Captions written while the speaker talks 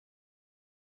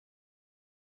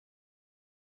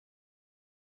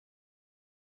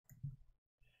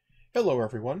Hello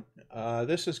everyone.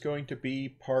 This is going to be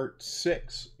part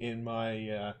 6 in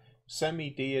my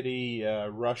semi-deity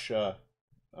Russia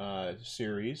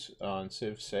series on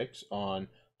Civ6 on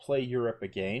Play Europe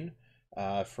Again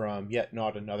from Yet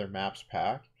Not Another Maps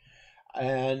Pack.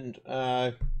 And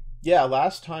yeah,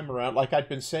 last time around, like I'd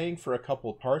been saying for a couple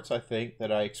of parts, I think,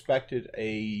 that I expected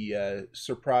a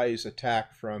surprise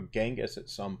attack from Genghis at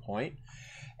some point.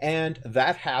 And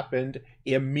that happened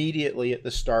immediately at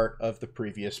the start of the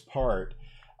previous part,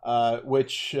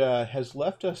 which has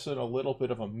left us in a little bit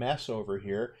of a mess over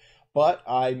here. But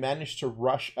I managed to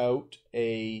rush out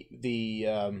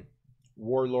the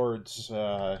warlord's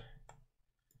thingy,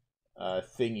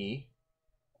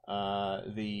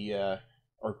 or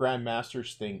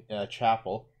Grandmaster's thing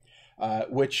chapel,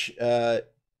 which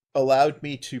allowed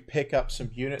me to pick up some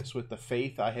units with the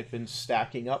faith I had been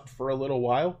stacking up for a little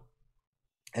while.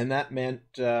 And that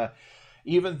meant,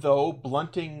 even though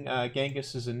blunting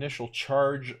Genghis's initial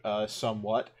charge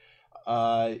somewhat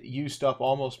used up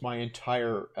almost my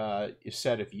entire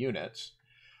set of units,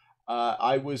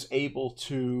 I was able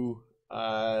to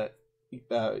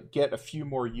get a few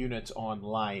more units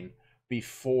online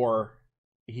before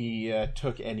he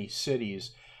took any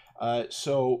cities.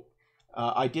 So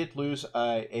I did lose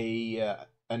an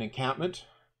encampment,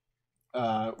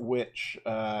 which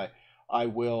I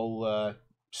will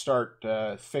start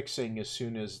fixing as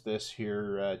soon as this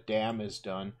here dam is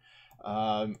done.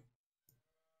 I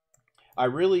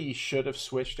really should have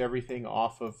switched everything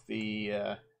off of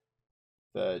the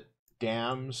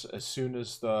dams as soon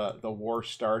as the war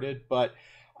started, but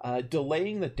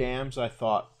delaying the dams, I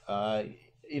thought, I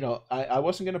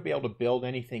wasn't going to be able to build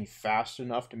anything fast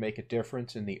enough to make a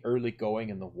difference in the early going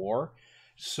in the war.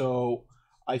 So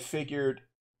I figured,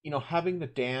 having the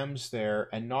dams there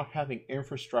and not having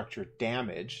infrastructure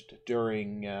damaged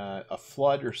during a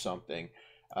flood or something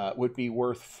would be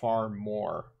worth far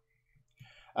more.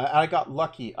 I got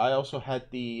lucky. I also had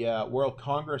the World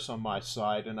Congress on my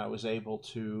side, and I was able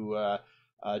to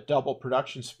double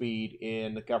production speed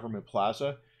in the government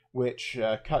plaza, which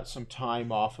cut some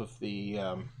time off of the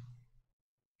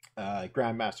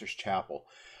Grandmaster's Chapel.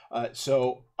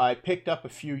 So I picked up a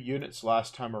few units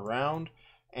last time around.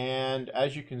 And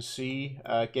as you can see,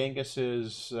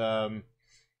 Genghis's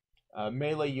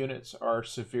melee units are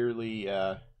severely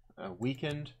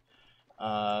weakened,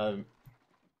 and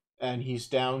he's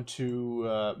down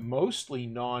to mostly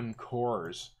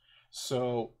non-cores.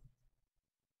 So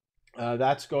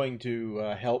that's going to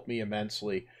help me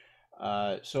immensely.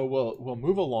 So we'll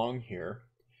move along here,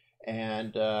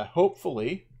 and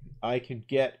hopefully I can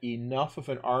get enough of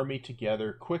an army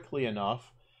together quickly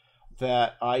enough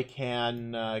that I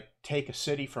can take a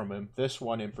city from him, this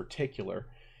one in particular.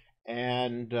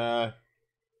 And if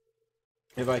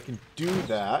I can do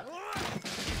that,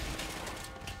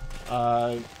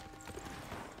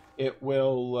 it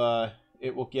will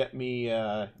get me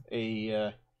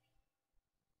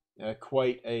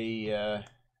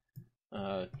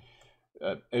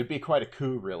it'd be quite a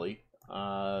coup, really.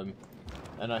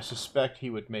 And I suspect he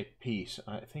would make peace.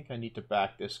 I think I need to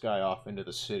back this guy off into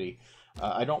the city.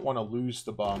 I don't want to lose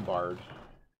the bombard,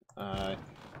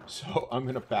 so I'm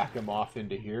going to back him off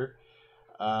into here.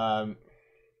 Now,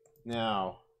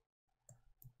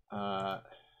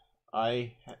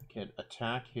 I can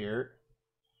attack here,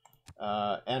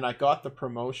 and I got the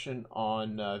promotion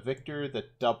on Victor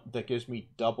that gives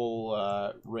me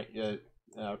double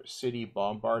city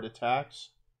bombard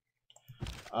attacks.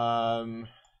 My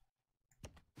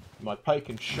pike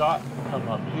and shot come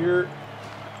up here.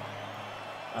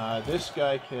 This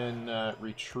guy can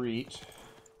retreat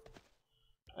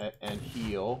and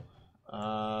heal.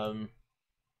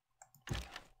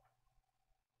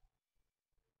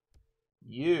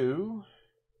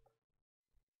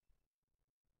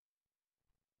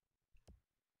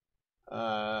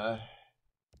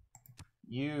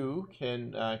 You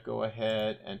can go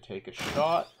ahead and take a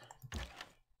shot.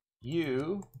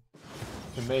 You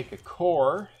can make a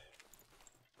core.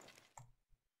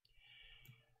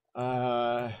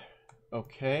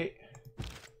 Okay,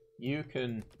 you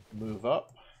can move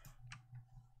up.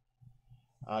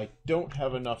 I don't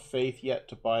have enough faith yet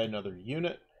to buy another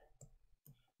unit,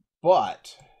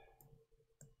 but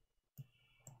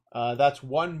that's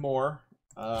one more.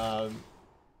 Okay,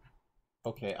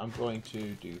 I'm going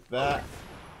to do that.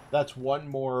 That's one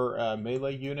more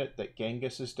melee unit that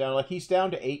Genghis is down. Like, he's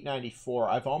down to 894.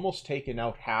 I've almost taken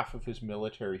out half of his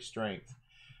military strength.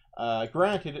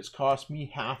 Granted, it's cost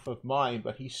me half of mine,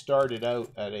 but he started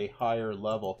out at a higher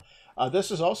level. This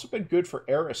has also been good for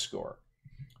era score.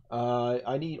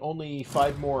 I need only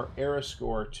 5 more era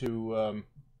score to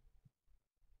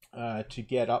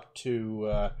get up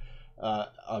to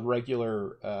a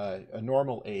regular, a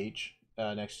normal age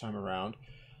next time around.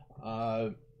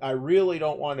 I really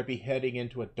don't want to be heading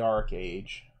into a dark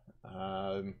age.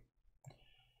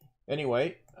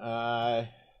 Anyway, I'm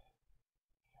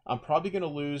probably going to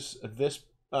lose this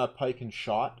pike and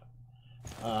shot.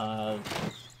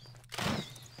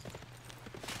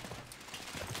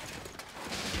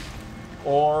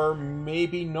 Or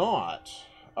maybe not.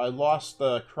 I lost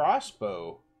the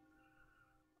crossbow.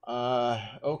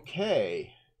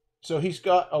 Okay. So he's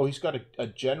got a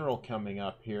general coming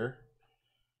up here.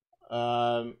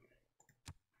 What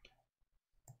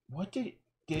did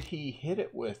he hit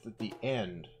it with at the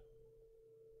end?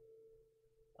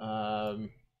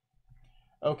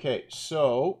 Okay,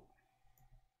 so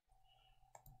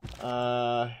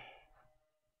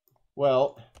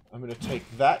well, I'm going to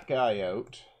take that guy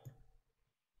out.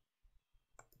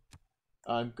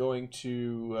 I'm going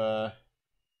to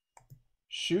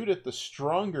shoot at the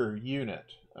stronger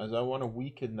unit, as I want to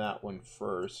weaken that one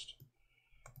first.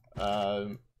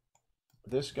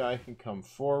 This guy can come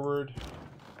forward.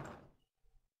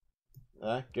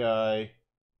 That guy,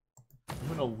 I'm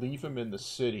going to leave him in the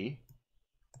city.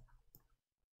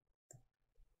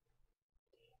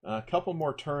 A couple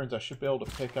more turns, I should be able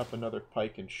to pick up another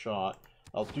pike and shot.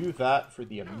 I'll do that for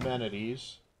the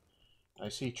amenities. I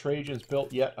see Trajan's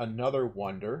built yet another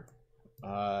wonder.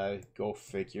 Go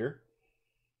figure.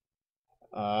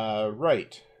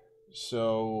 Right.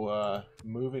 So,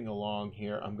 moving along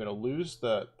here, I'm going to lose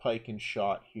the pike and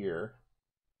shot here.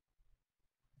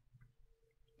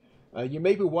 You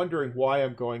may be wondering why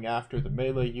I'm going after the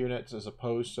melee units as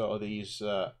opposed to these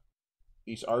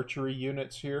archery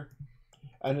units here.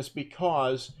 And it's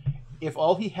because if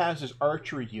all he has is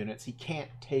archery units, he can't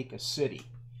take a city.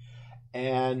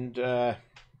 And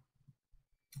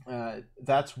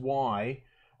that's why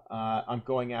I'm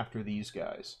going after these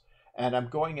guys. And I'm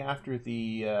going after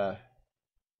the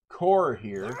core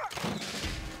here.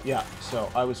 Yeah, so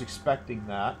I was expecting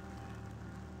that.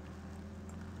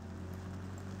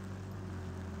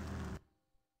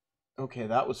 Okay,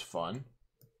 that was fun.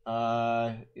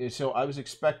 So I was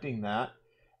expecting that.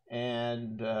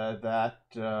 And that...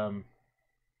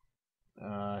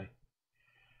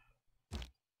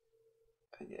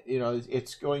 you know,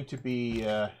 it's going to be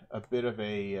a bit of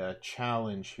a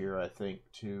challenge here, I think,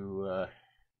 to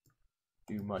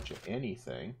do much of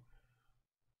anything.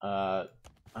 I'm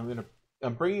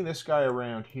bringing this guy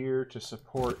around here to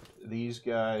support these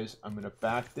guys. I'm going to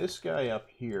back this guy up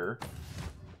here.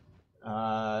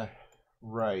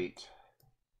 Right.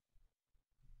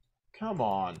 Come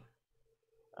on.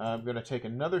 I'm going to take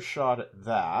another shot at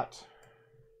that.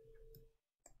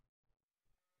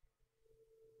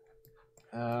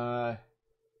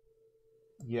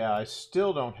 Yeah, I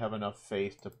still don't have enough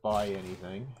faith to buy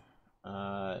anything.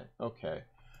 Okay.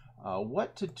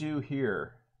 What to do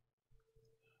here?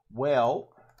 Well,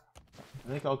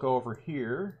 I think I'll go over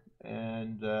here,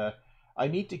 and I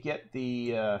need to get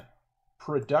the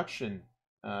production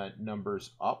numbers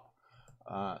up.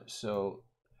 So,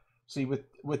 see,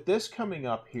 with this coming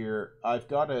up here, I've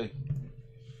got to...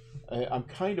 I'm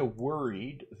kind of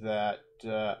worried that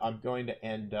I'm going to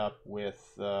end up with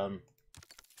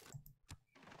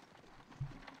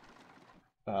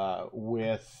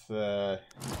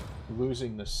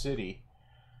losing the city.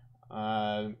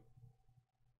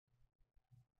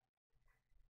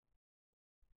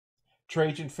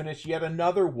 Trajan finished yet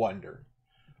another wonder.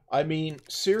 I mean,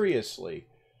 seriously.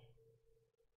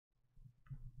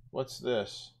 What's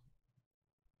this?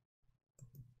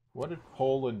 What did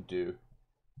Poland do?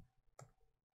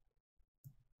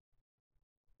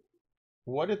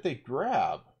 What did they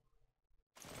grab?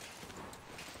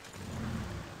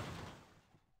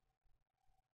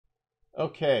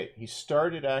 Okay, he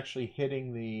started actually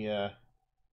hitting the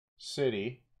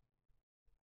city.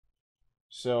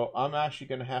 So I'm actually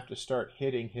going to have to start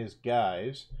hitting his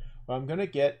guys. But I'm going to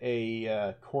get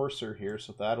a courser here,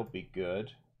 so that'll be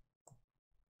good.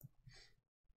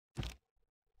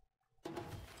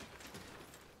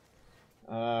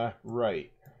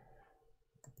 Right.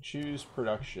 Choose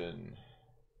production.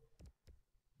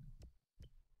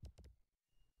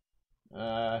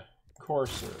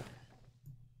 Courser.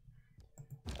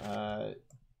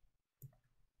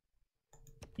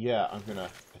 Yeah, I'm gonna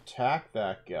attack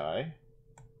that guy.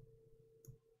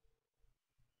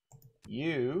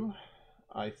 You,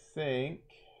 I think...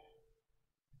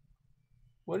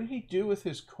 What did he do with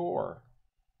his core?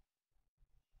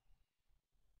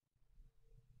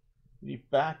 Did he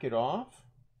back it off?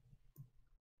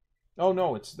 Oh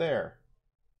no, it's there.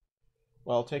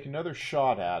 Well, I'll take another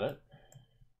shot at it.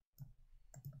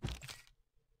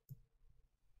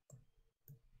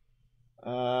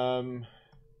 Do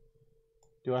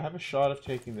I have a shot of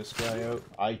taking this guy out?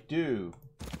 I do.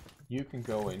 You can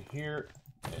go in here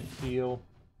and heal.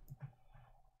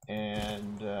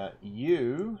 And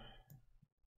you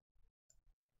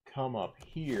come up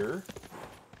here.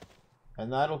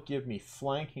 And that'll give me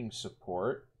flanking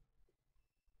support.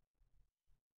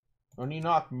 And you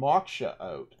knock Moksha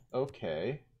out.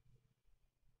 Okay.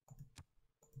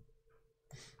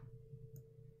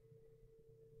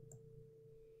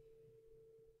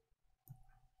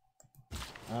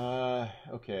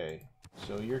 Okay.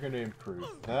 So you're going to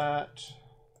improve that.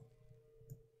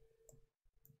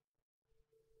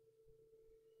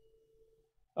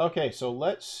 Okay, so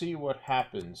let's see what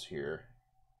happens here.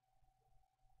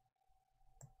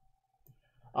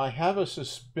 I have a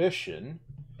suspicion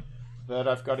that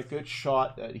I've got a good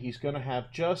shot that he's going to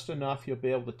have just enough he'll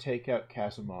be able to take out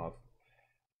Kazimov.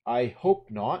 I hope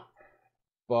not,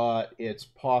 but it's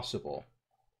possible.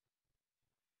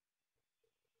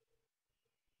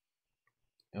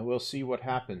 And we'll see what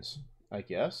happens, I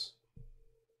guess.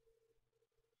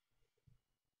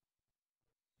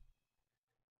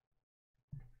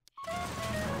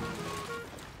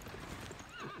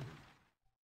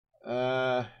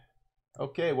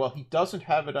 Okay, well, he doesn't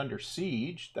have it under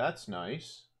siege. That's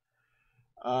nice.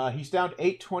 He's down to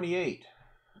 828.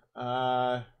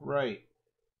 Right.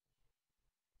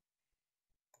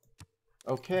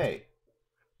 Okay.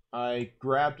 I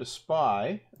grabbed a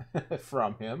spy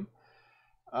from him.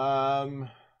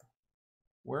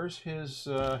 Where's his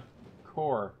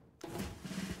core?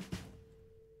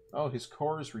 Oh, his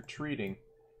core is retreating.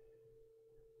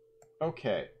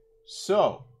 Okay,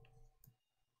 so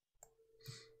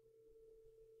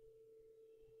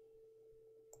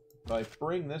if I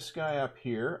bring this guy up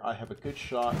here, I have a good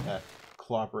shot at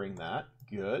clobbering that.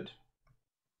 Good.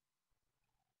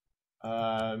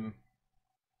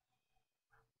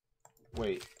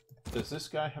 Wait, does this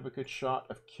guy have a good shot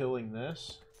of killing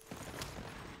this?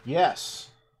 Yes.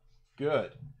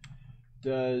 Good.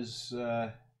 Does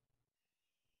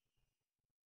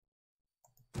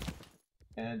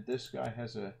and this guy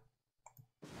has a...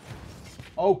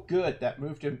 Oh, good. That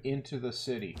moved him into the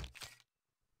city.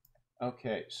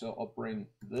 Okay, so I'll bring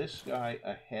this guy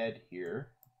ahead here.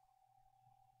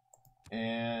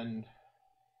 And...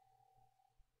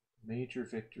 major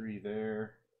victory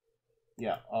there.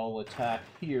 Yeah, I'll attack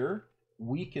here.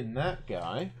 Weaken that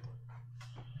guy.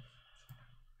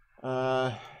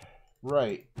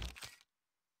 Right.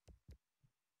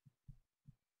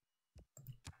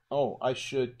 Oh, I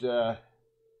should...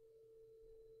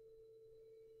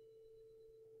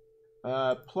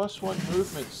 +1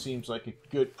 movement seems like a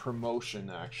good promotion,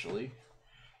 actually.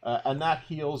 And that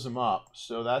heals him up,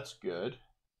 so that's good.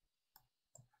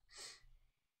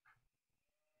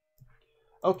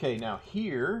 Okay, now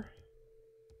here...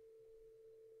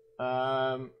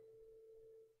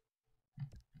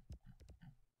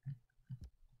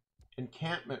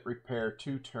 encampment repair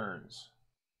 2 turns.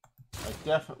 I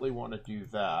definitely want to do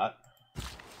that.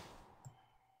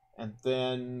 And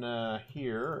then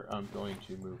here, I'm going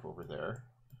to move over there.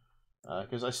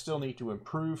 Because I still need to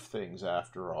improve things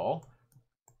after all.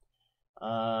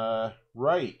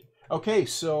 Right. Okay,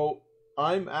 so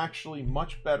I'm actually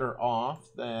much better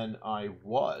off than I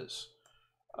was.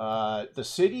 The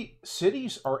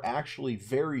cities are actually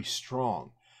very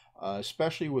strong.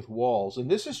 Especially with walls. And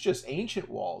this is just ancient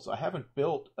walls. I haven't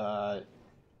built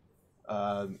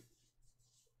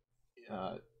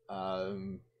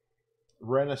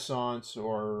Renaissance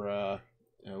or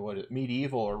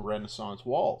medieval or Renaissance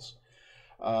walls.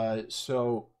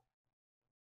 So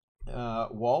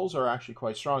walls are actually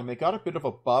quite strong. They got a bit of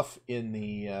a buff in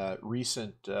the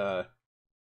recent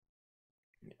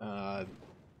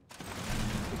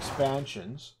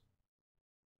expansions.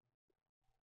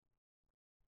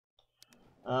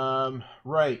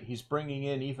 Right, he's bringing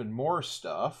in even more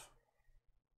stuff.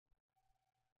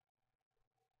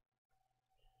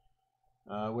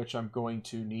 Which I'm going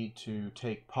to need to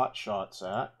take pot shots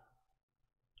at.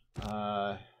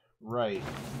 Right.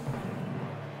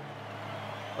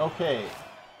 Okay,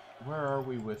 where are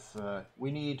we with...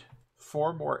 we need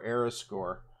 4 more era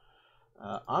score.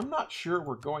 I'm not sure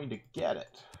we're going to get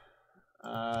it.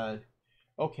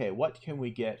 Okay, what can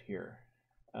we get here?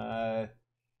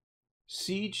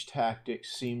 Siege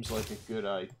tactics seems like a good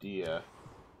idea.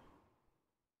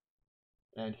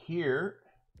 And here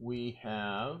we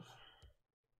have...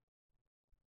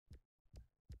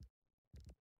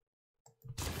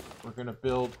 we're going to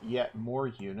build yet more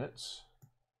units.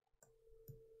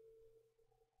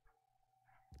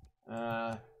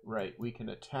 Right, we can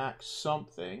attack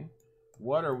something.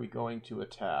 What are we going to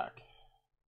attack?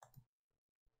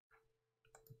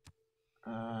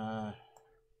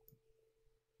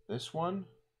 This one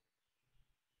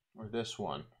or this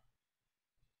one?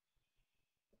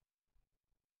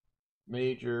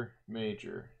 Major,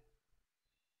 major.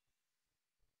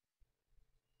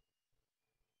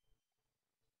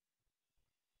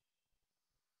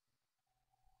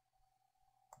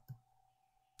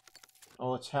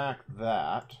 I'll attack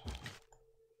that.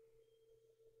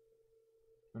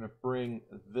 I'm going to bring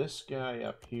this guy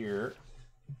up here.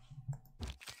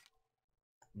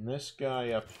 And this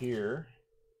guy up here.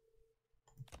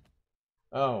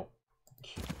 Oh.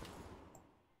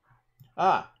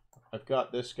 Ah! I've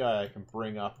got this guy I can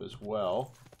bring up as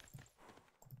well.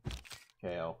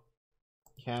 Okay, I'll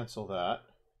cancel that.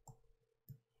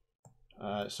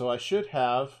 So I should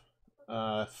have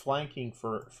flanking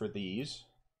for these,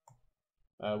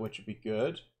 which would be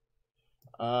good.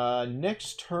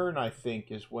 Next turn, I think,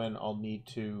 is when I'll need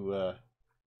to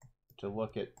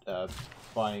look at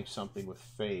buying something with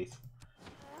faith.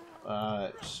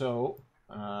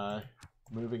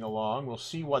 Moving along, we'll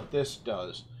see what this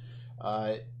does.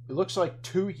 It looks like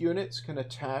 2 units can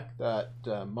attack that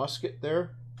musket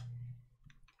there.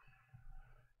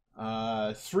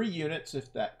 3 units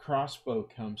if that crossbow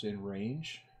comes in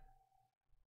range.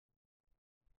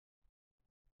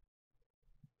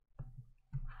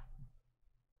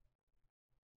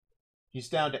 He's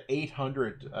down to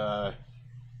 800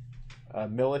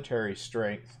 military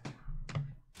strength.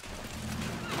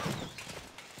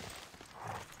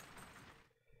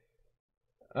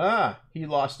 Ah, he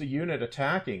lost a unit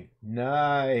attacking.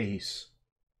 Nice.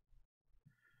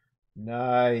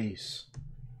 Nice.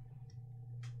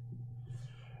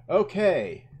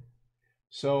 Okay.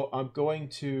 So I'm going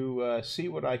to see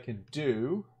what I can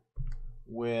do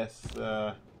with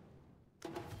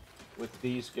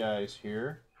these guys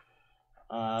here.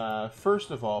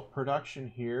 First of all, production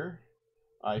here.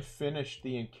 I finished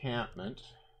the encampment.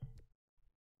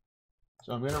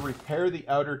 So I'm going to repair the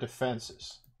outer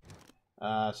defenses.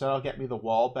 So that'll get me the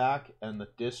wall back and the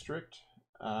district.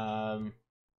 What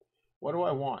do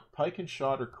I want? Pike and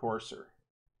shot or courser?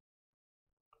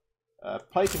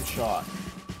 Pike and shot.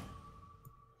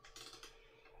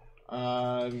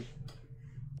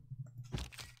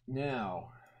 Now,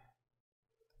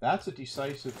 that's a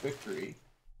decisive victory.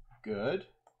 Good.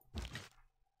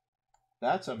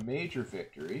 That's a major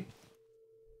victory.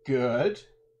 Good.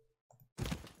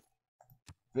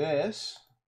 This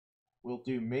will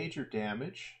do major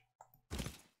damage.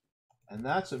 And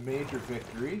that's a major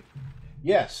victory.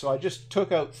 Yes, so I just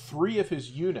took out 3 of his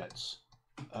units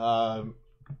all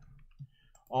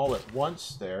at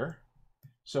once there.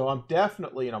 So I'm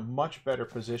definitely in a much better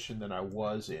position than I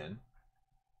was in.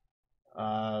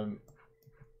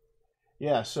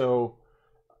 Yeah, so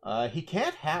he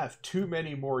can't have too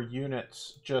many more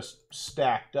units just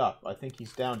stacked up. I think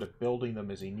he's down to building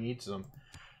them as he needs them.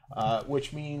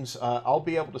 Which means I'll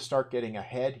be able to start getting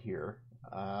ahead here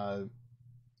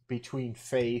between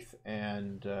faith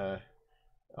and a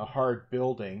hard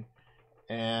building.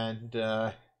 And,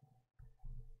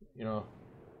 you know,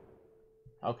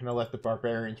 how can I let the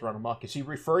barbarians run amok? Is he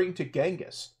referring to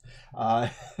Genghis?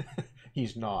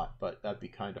 He's not, but that'd be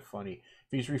kind of funny.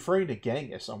 If he's referring to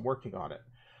Genghis, I'm working on it.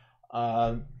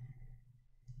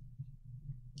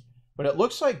 But it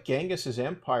looks like Genghis's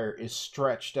empire is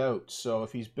stretched out, so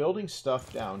if he's building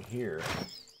stuff down here,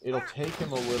 it'll take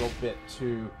him a little bit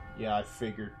to... Yeah, I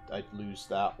figured I'd lose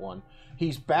that one.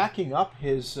 He's backing up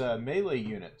his melee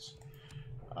units.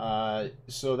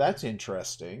 So that's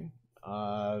interesting.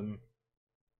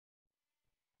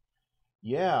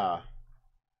 Yeah.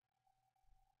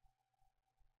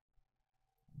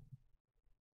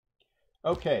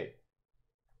 Okay.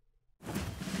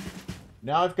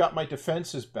 Now I've got my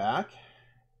defenses back.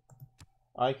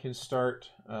 I can start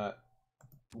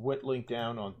whittling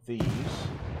down on these.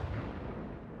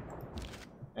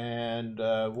 And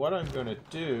what I'm going to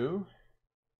do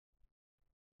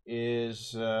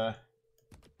is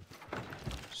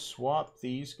swap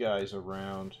these guys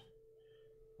around.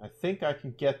 I think I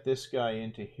can get this guy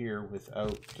into here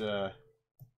without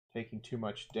taking too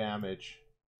much damage.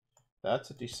 That's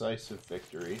a decisive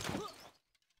victory.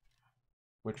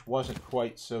 Which wasn't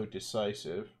quite so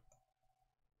decisive.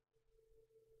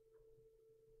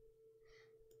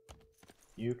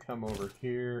 You come over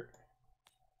here.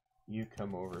 You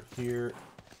come over here.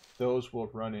 Those will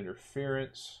run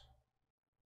interference.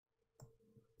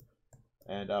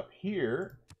 And up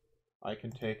here, I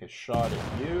can take a shot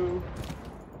at you.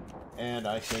 And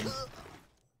I can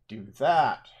do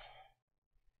that.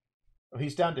 Oh,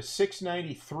 he's down to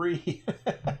 693.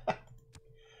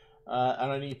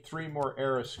 And I need 3 more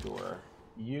era score.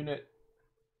 Unit.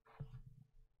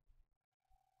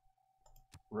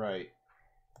 Right.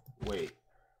 Wait.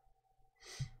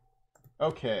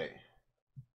 Okay.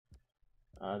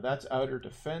 That's outer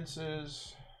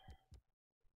defenses.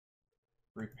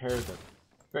 Repair the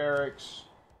barracks.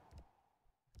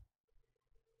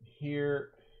 Here.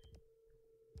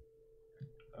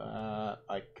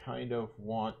 I kind of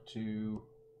want to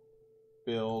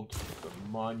build the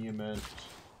monument.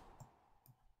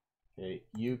 Okay,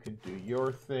 you can do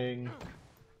your thing.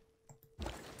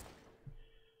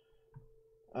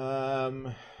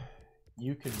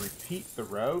 You can repeat the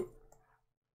route.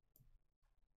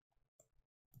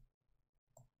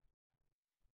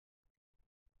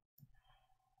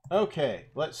 Okay,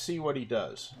 let's see what he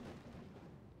does.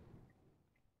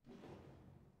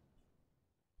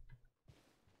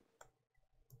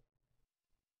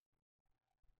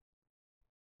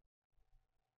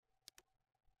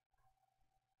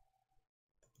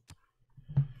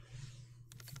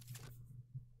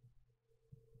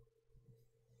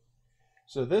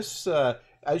 So this,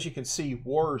 as you can see,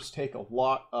 wars take a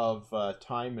lot of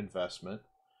time investment.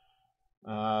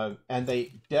 And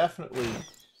they definitely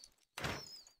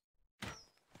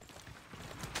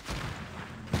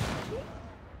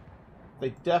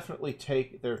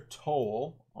take their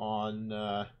toll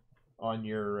on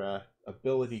your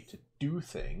ability to do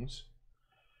things.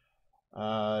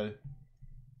 But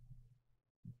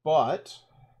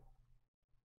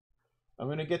I'm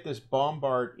going to get this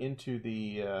bombard into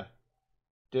the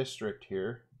district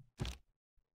here.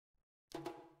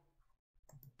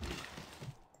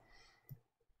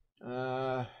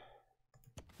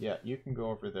 Yeah, you can go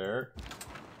over there.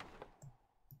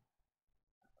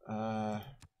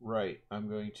 Right, I'm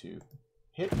going to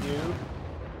hit you,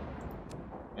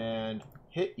 and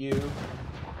hit you,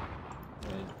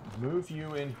 and move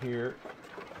you in here.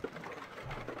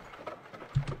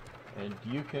 And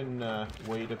you can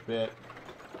wait a bit.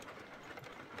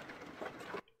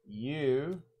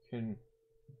 You can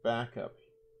back up.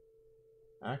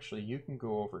 Actually, you can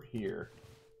go over here.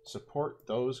 Support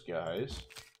those guys.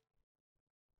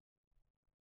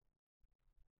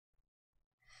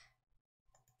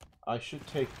 I should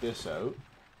take this out.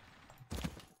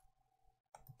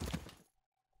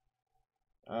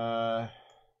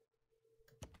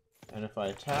 And if I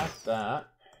attack that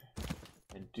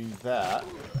and do that.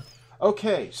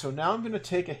 Okay, so now I'm going to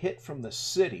take a hit from the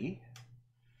city,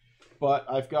 but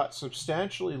I've got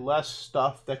substantially less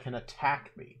stuff that can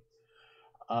attack me.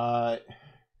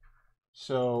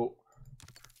 So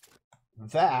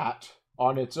that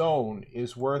on its own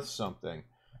is worth something.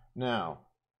 Now,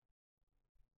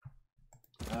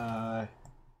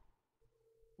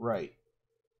 right,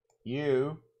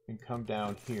 you can come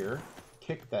down here,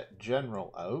 kick that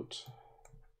general out.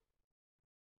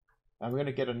 I'm going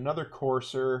to get another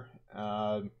courser.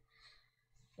 I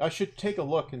should take a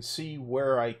look and see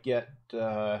where I get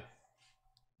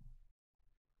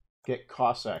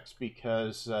Cossacks,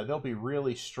 because they'll be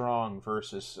really strong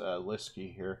versus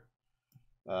Liski here.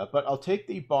 But I'll take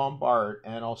the bombard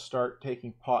and I'll start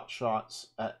taking pot shots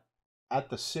at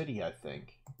the city, I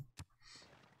think.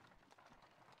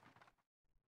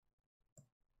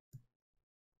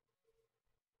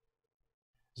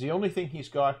 The only thing he's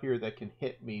got here that can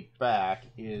hit me back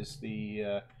is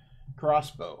the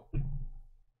crossbow.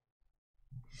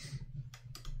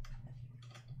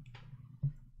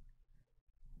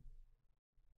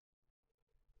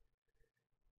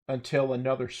 Until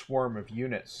another swarm of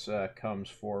units comes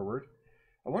forward.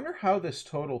 I wonder how this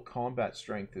total combat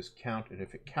strength is counted,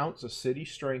 if it counts a city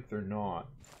strength or not.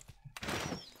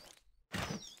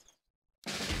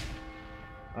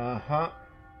 Uh-huh.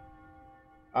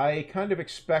 I kind of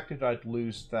expected I'd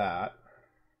lose that.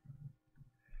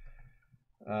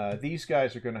 These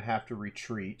guys are going to have to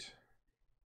retreat.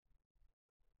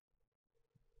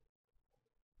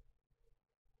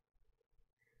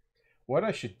 What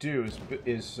I should do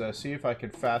is see if I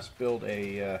can fast build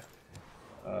a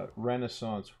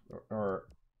Renaissance, or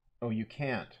oh, you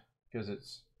can't,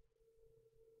 because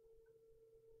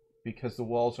the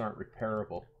walls aren't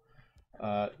repairable.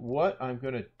 What I'm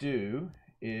going to do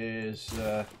is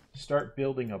start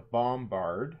building a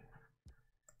bombard,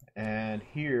 and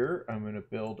here I'm going to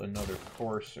build another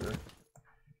courser.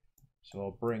 So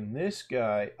I'll bring this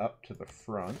guy up to the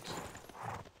front.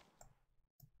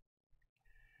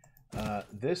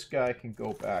 This guy can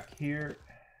go back here.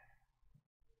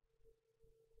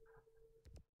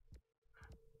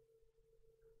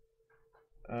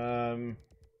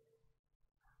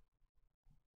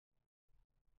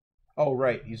 Oh,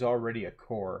 right, he's already a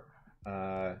core.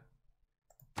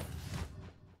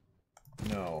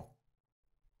 No.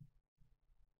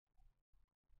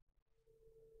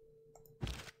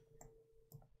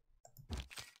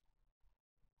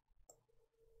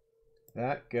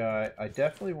 that guy, I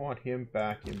definitely want him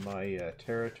back in my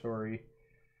territory.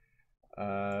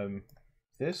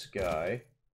 This guy...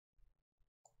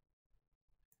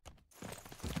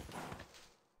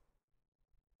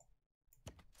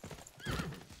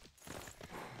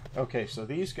 Okay, so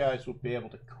these guys will be able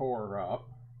to core up.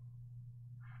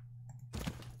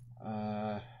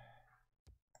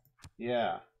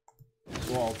 Yeah,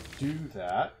 so I'll do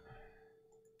that.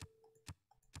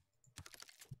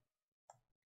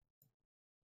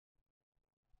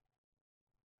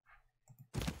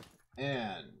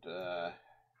 And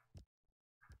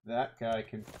that guy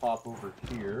can pop over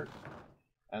here.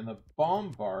 And the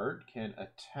bombard can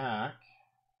attack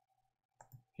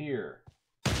here.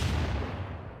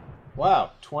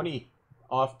 Wow, 20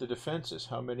 off the defenses.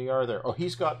 How many are there? Oh,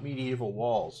 he's got medieval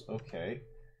walls. Okay.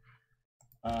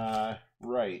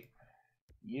 Right.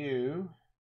 You...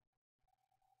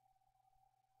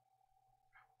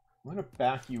 I'm going to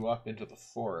back you up into the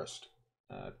forest.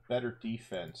 Better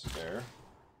defense there.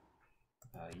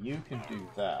 You can do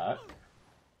that.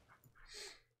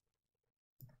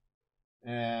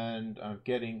 And I'm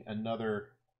getting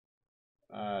another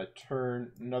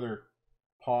turn, another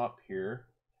pop here.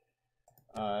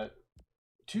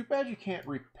 Too bad you can't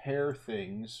repair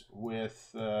things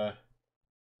with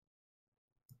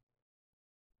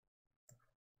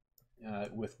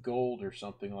gold or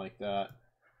something like that.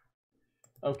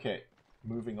 Okay,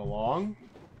 moving along.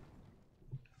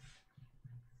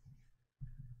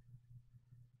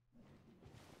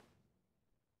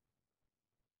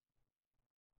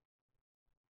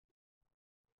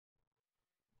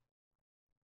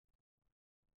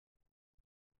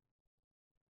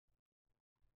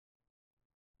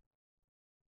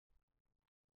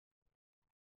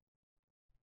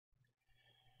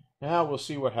 Now we'll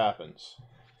see what happens.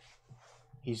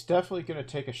 He's definitely going to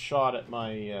take a shot at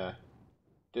my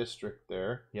district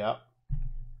there. Yep.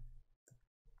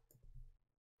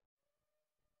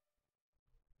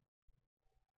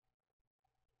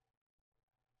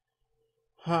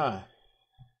 Huh.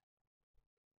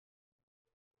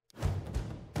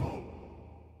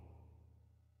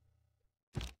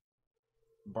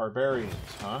 Barbarians,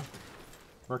 huh?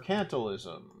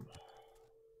 Mercantilism.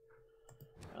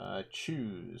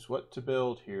 Choose what to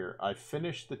build here. I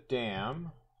finished the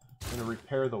dam. I'm going to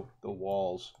repair the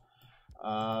walls.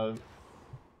 And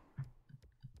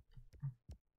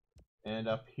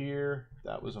up here,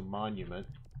 that was a monument.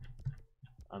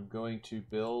 I'm going to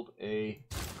build a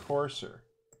courser.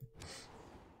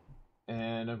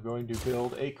 And I'm going to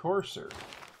build a courser.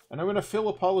 And I'm going to fill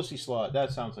a policy slot.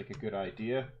 That sounds like a good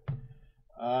idea.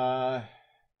 If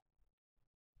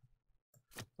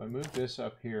I move this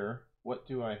up here, what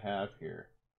do I have here?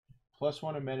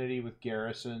 +1 amenity with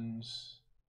garrisons.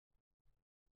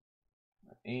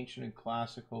 Ancient and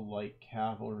classical light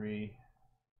cavalry.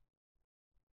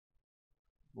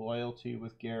 Loyalty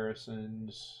with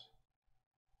garrisons.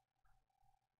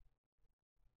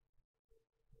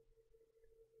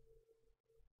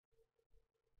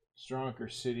 Stronger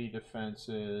city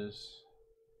defenses.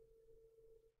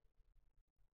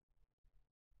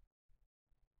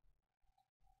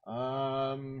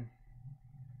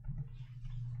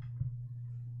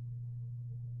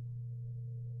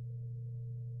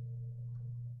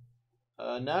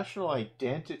 National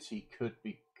identity could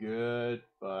be good,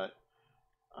 but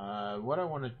what I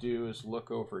want to do is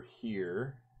look over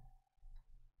here.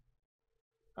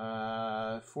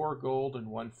 4 gold and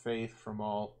 1 faith from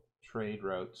all trade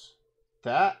routes.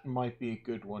 That might be a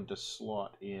good one to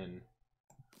slot in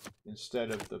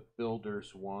instead of the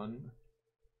builders one.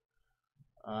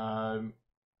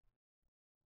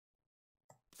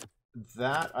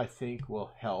 That I think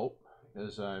will help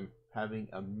as I'm having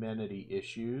amenity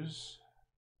issues.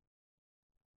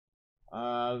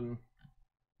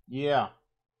 Yeah.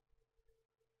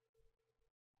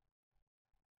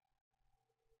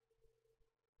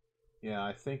 Yeah,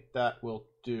 I think that will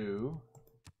do.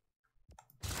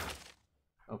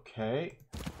 Okay.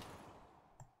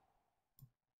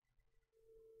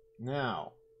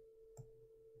 Now.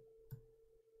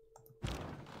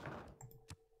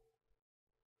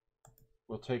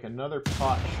 We'll take another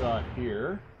pot shot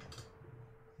here.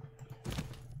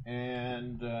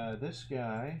 And this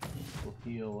guy will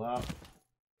heal up.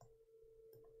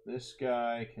 This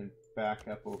guy can back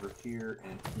up over here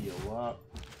and heal up.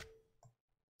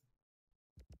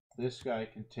 This guy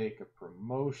can take a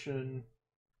promotion.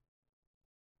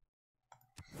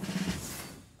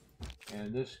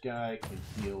 And this guy can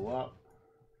heal up.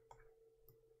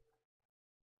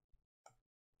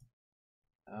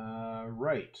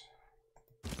 Right.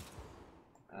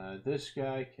 This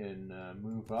guy can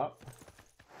move up.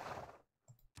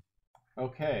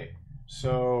 Okay,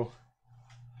 So,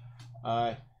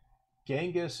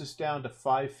 Genghis is down to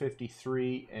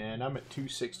 553, and I'm at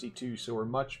 262, so we're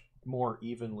much more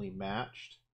evenly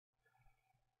matched.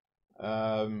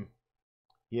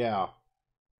 Yeah.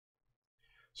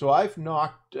 So I've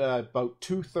knocked about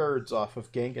 2/3 off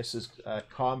of Genghis's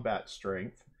combat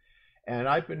strength, and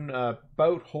I've been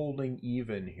about holding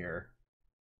even here.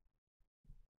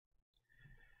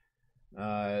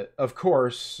 Of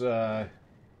course,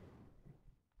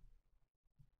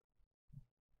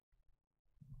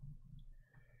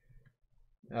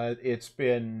 it's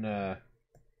been a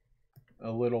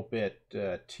little bit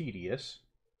tedious.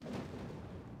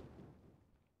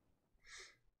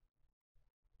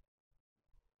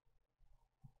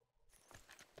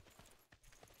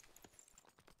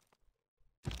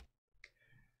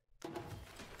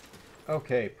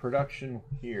 Okay, production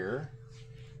here.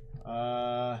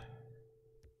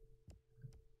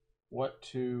 What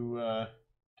to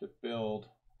build?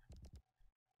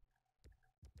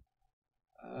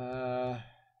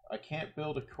 I can't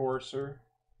build a courser.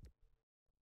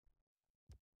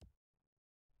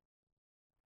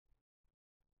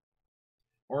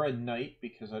 Or a knight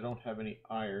because I don't have any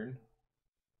iron.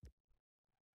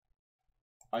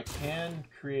 I can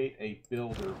create a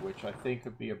builder, which I think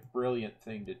would be a brilliant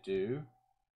thing to do.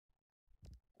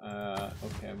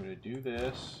 Okay, I'm going to do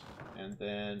this, and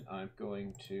then I'm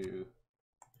going to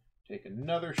take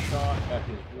another shot at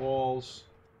his walls.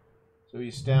 So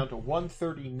he's down to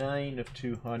 139 of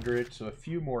 200, so a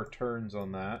few more turns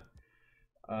on that.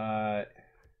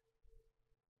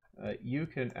 You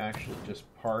can actually just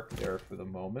park there for the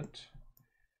moment.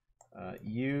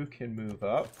 You can move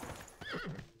up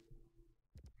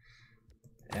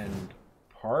and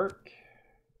park.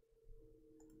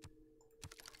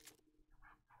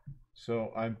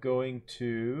 So I'm going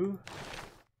to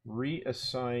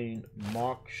reassign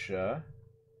Moksha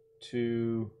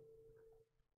to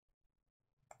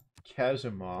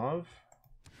Kazimov.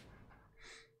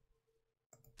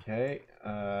 Okay,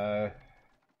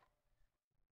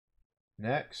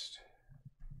 next.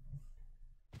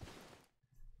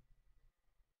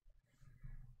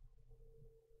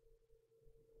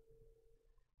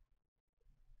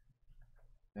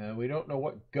 We don't know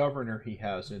what governor he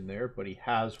has in there, but he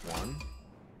has one.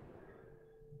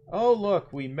 Oh,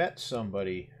 look, we met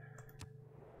somebody.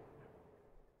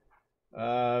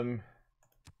 I'm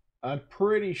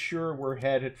pretty sure we're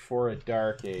headed for a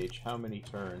dark age. How many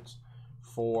turns?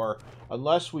 4.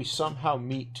 Unless we somehow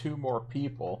meet 2 more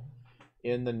people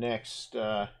in the next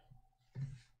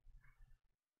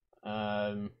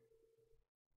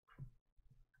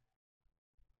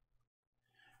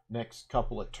next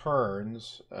couple of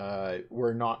turns,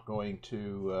 we're not going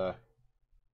to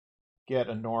get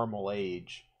a normal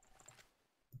age.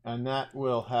 And that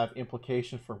will have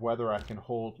implication for whether I can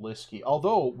hold Liski.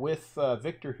 Although, with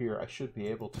Victor here, I should be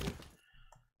able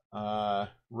to.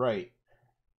 Right.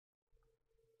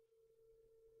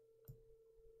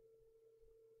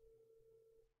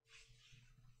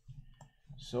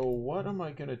 So what am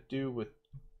I going to do with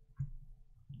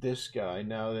this guy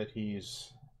now that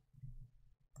he's...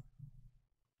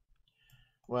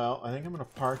 Well, I think I'm going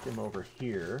to park him over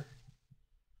here.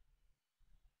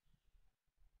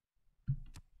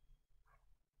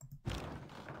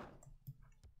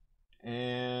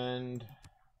 And...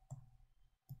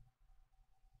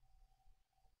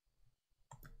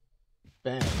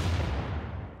 bang.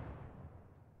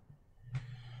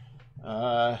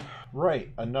 Right,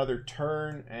 another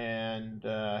turn, and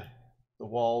the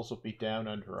walls will be down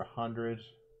under 100.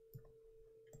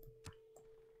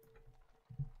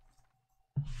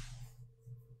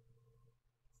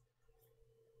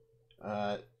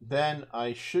 Then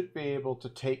I should be able to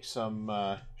take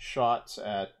some shots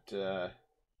at,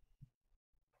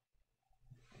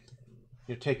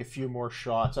 take a few more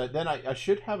shots. Then I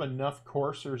should have enough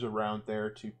coursers around there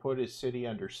to put his city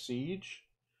under siege.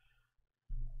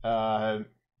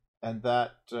 And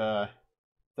that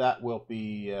will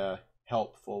be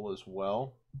helpful as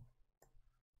well.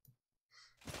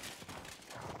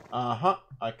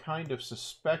 I kind of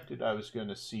suspected I was going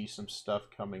to see some stuff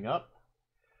coming up.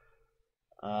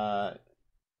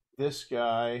 This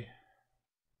guy...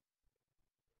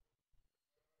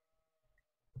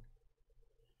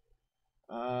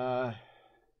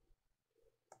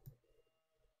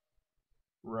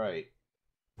 right.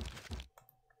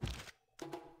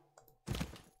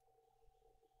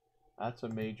 That's a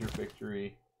major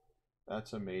victory.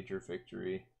 That's a major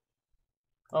victory.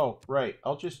 Oh, right.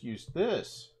 I'll just use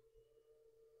this.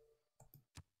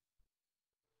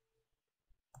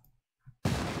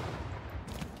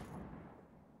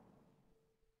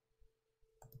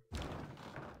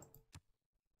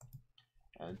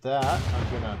 And that, I'm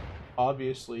going to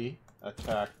obviously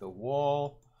attack the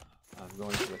wall. I'm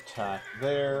going to attack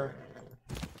there.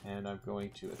 And I'm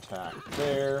going to attack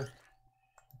there.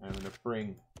 I'm going to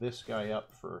bring this guy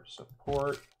up for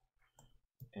support.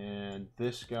 And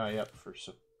this guy up for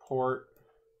support.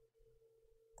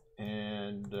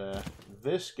 And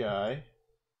this guy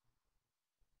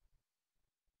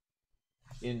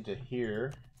into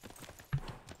here.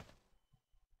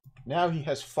 Now he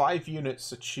has 5 units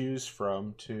to choose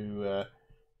from to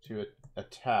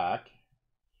attack.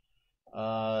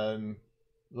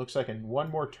 Looks like in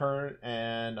one more turn,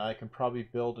 and I can probably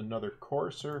build another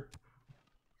courser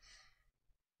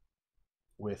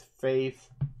with faith.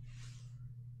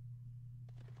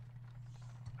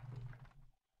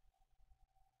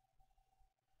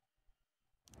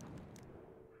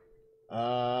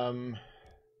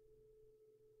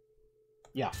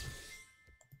 Yeah.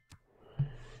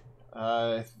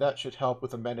 That should help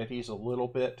with amenities a little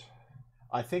bit.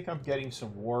 I think I'm getting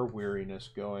some war weariness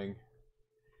going.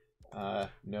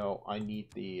 No, I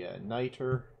need the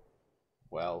niter.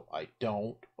 Well, I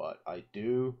don't, but I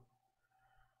do.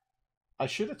 I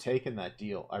should have taken that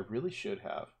deal. I really should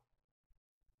have.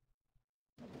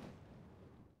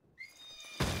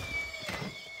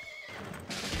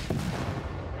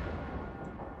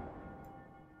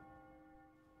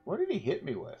 What did he hit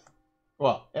me with?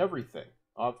 Well, everything,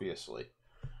 obviously.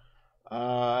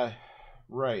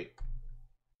 Right.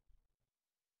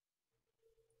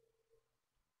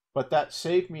 But that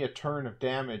saved me a turn of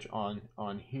damage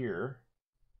on here.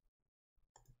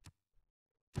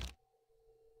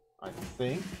 I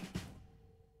think.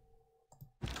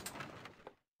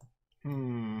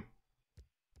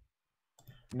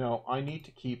 No, I need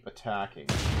to keep attacking.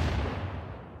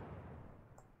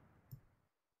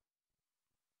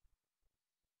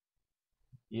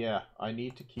 Yeah, I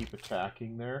need to keep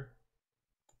attacking there.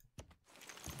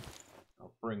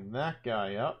 I'll bring that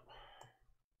guy up.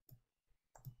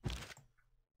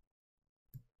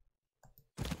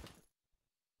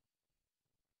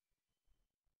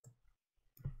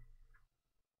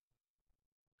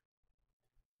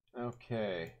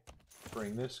 Okay,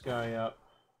 bring this guy up.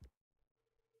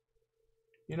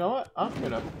 You know what? I'm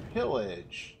gonna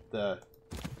pillage the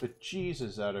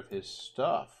bejesus out of his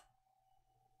stuff.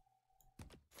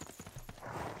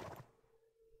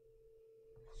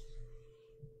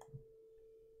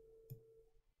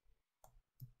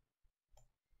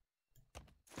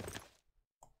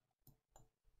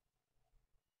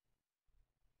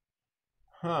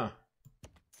 Huh.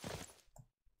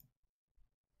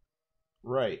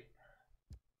 Right.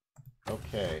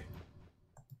 Okay.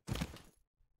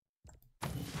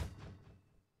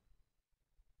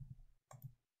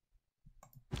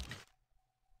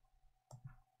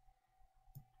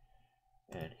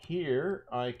 And here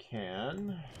I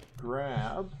can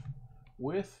grab,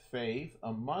 with faith,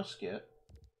 a musket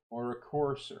or a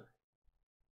courser.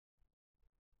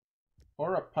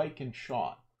 Or a pike and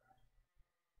shot.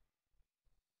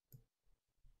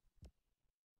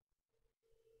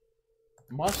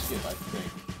 Musket, I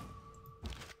think.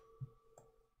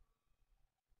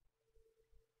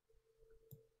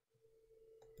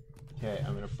 Okay,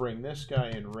 I'm going to bring this guy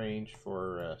in range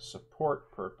for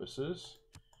support purposes.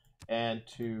 And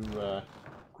to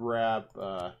grab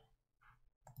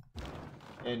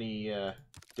any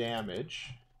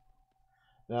damage.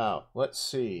 Now, let's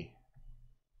see.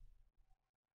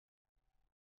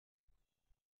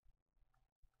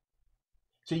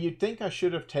 So you'd think I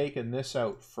should have taken this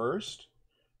out first,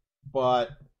 but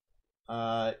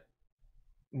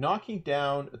knocking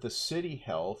down the city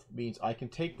health means I can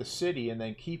take the city and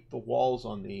then keep the walls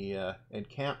on the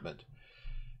encampment.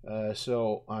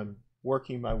 So I'm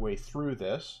working my way through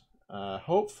this.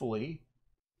 Hopefully,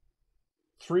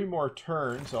 3 more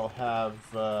turns I'll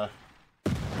have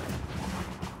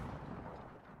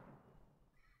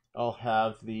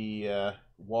the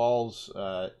walls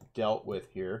dealt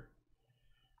with here.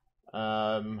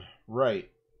 Right.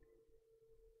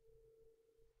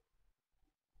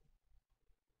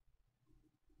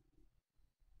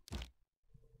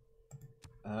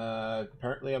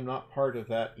 Apparently I'm not part of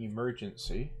that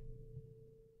emergency.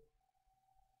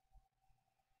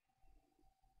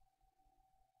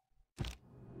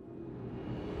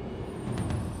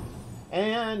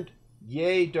 And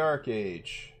yay, Dark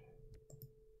Age.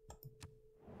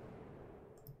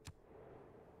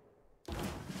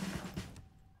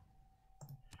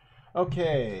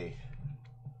 Okay.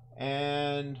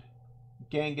 And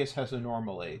Genghis has a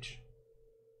normal age.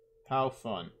 How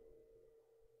fun.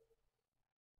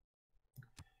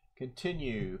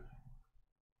 Continue.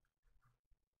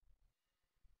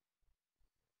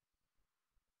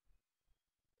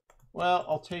 Well,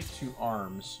 I'll take 2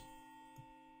 arms.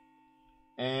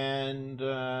 And,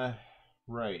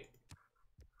 right.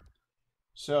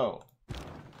 So, I'm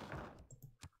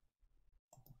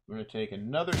going to take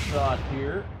another shot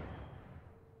here.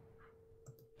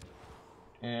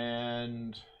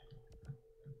 And,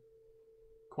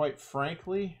 quite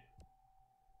frankly,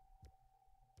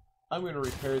 I'm going to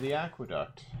repair the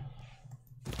aqueduct.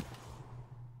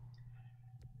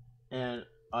 And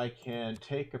I can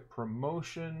take a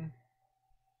promotion.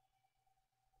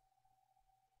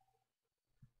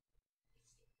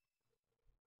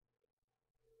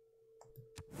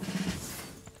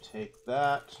 Take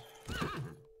that.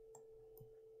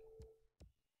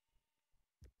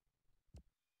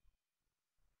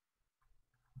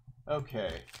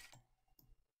 Okay.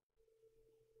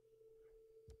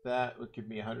 That would give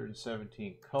me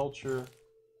 117 culture.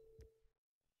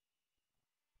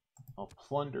 I'll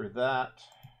plunder that.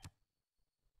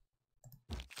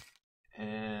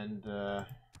 And,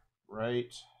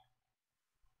 right.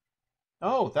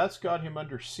 Oh, that's got him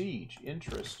under siege.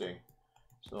 Interesting.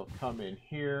 So I'll come in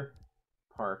here,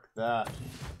 park that.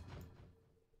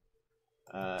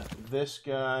 This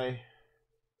guy.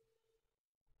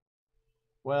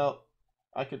 Well,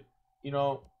 I could, you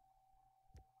know,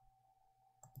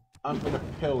 I'm going to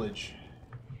pillage.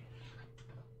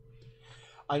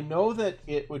 I know that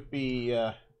it would be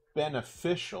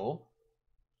beneficial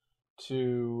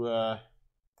to...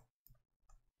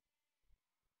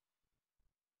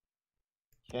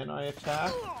 can I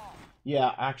attack?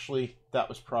 Yeah, actually, that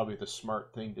was probably the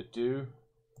smart thing to do.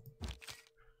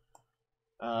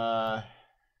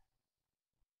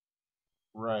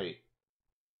 Right.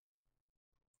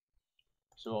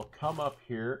 So I'll come up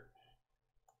here,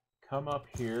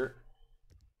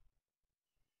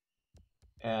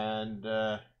 and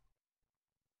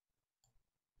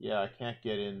yeah, I can't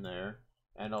get in there.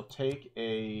 And I'll take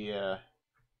a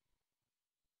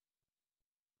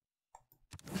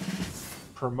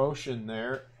promotion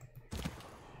there.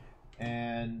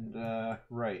 And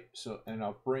right, so, and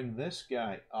I'll bring this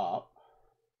guy up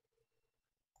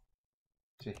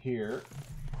to here.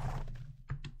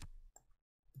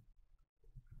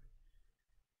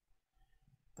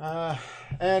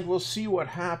 And we'll see what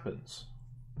happens.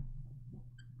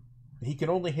 He can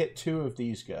only hit 2 of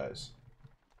these guys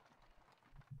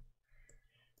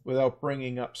without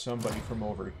bringing up somebody from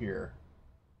over here.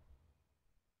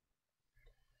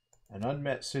 An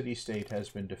unmet city-state has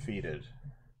been defeated.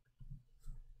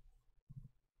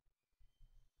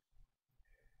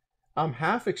 I'm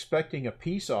half expecting a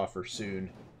peace offer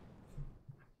soon.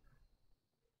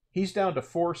 He's down to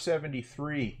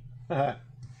 473.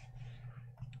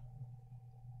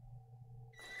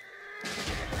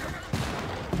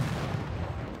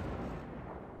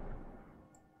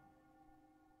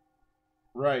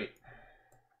 Right.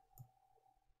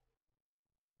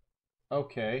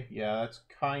 Okay, yeah, that's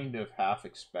kind of half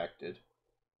expected.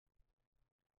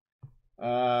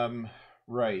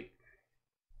 Right.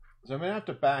 So I'm going to have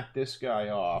to back this guy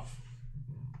off.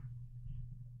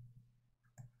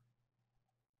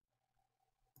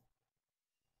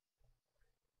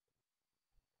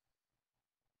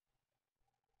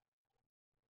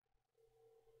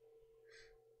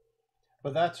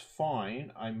 But that's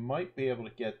fine. I might be able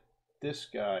to get this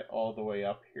guy all the way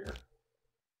up here.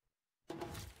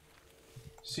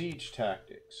 Siege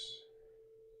tactics.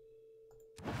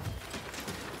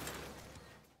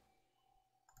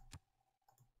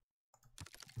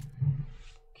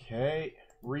 Okay,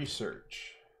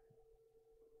 research.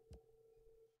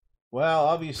 Well,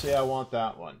 obviously I want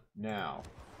that one now.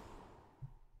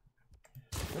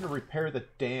 I'm going to repair the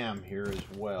dam here as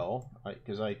well,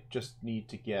 because I just need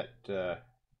to get... Now,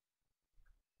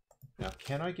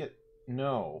 can I get...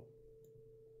 No.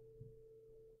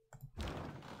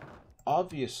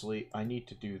 Obviously, I need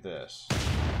to do this.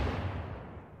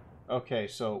 Okay,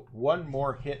 so one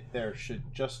more hit there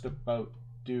should just about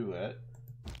do it.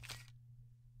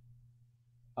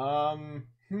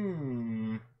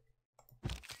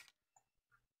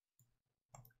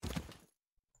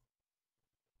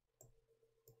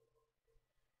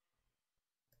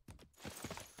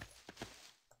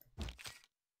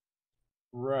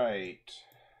 Right.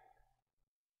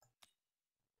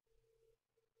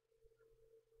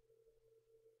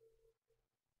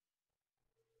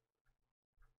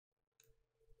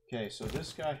 Okay, so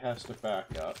this guy has to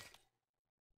back up.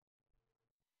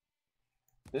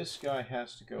 This guy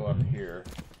has to go up here.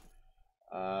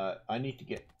 I need to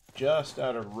get just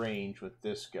out of range with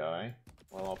this guy.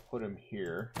 Well, I'll put him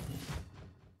here.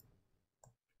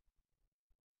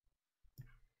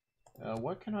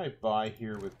 What can I buy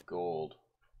here with gold?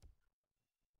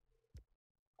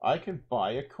 I can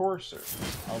buy a courser.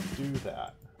 I'll do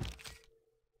that.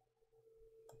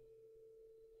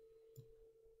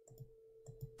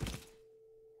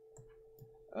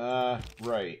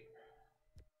 Right.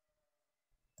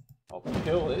 I'll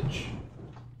pillage.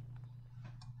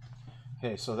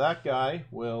 Okay, so that guy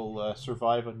will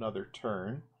survive another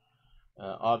turn.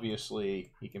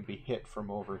 Obviously, he can be hit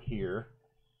from over here.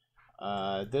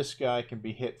 This guy can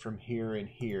be hit from here and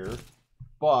here,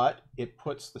 but it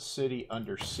puts the city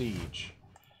under siege.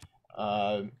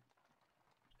 And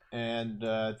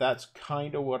that's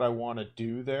kind of what I want to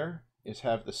do there, is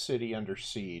have the city under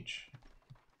siege.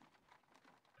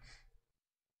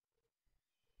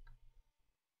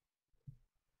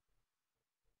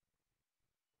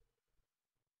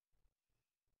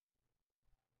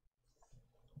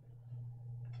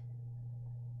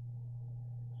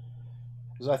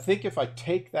 Because I think if I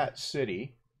take that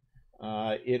city,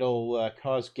 it'll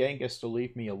cause Genghis to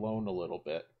leave me alone a little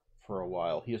bit for a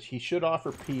while. He should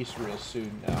offer peace real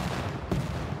soon now.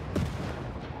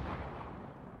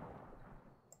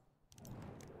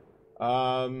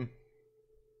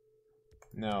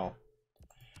 No.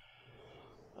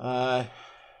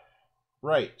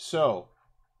 Right, so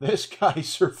this guy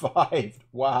survived.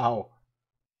 Wow.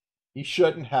 He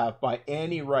shouldn't have by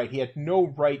any right. He had no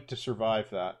right to survive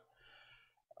that.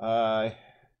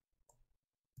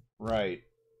 Right.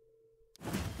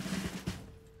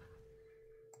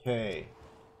 Okay.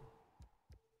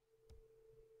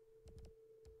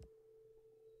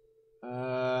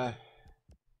 No,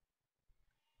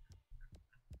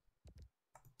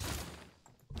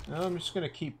 I'm just going to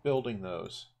keep building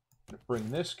those. I'm going to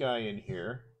bring this guy in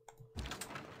here.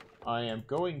 I am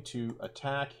going to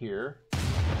attack here.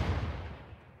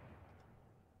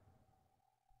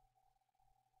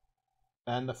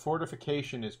 And the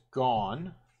fortification is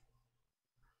gone.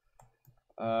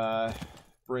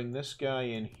 Bring this guy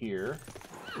in here.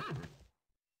 I'm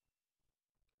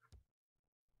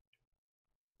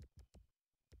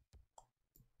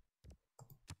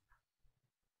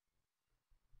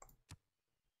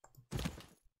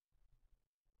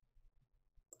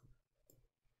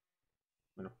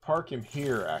going to park him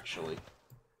here, actually.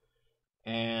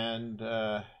 And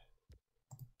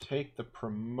take the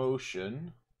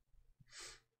promotion.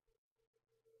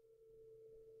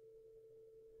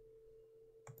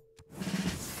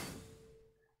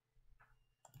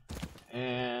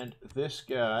 And this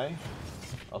guy,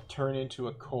 I'll turn into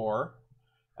a core.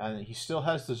 And he still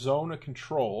has the zone of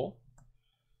control.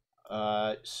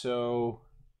 So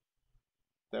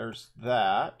there's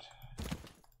that.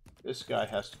 This guy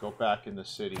has to go back in the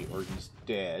city or he's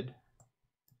dead.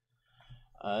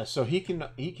 So he can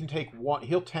take one.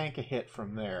 He'll tank a hit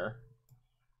from there.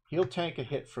 He'll tank a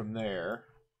hit from there.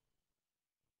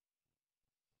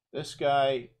 This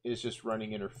guy is just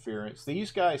running interference.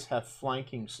 These guys have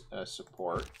flanking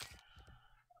support.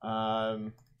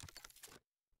 Now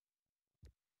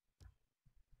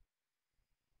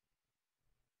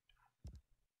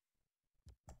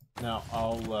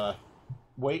I'll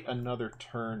wait another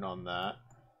turn on that.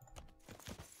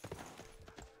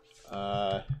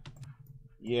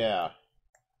 Yeah.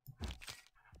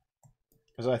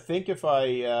 Because I think if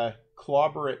I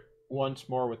clobber it once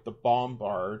more with the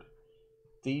bombard,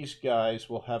 these guys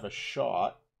will have a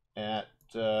shot at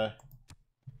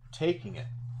taking it.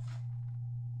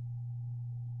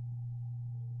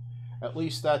 At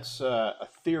least that's a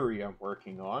theory I'm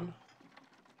working on.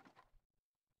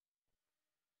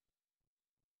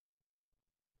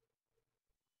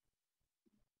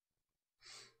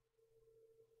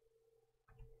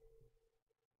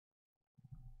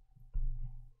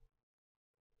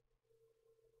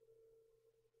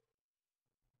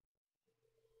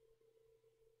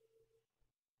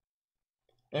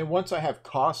 And once I have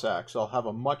Cossacks, I'll have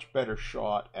a much better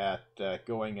shot at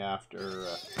going after...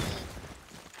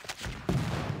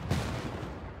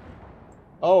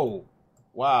 Oh,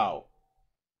 wow.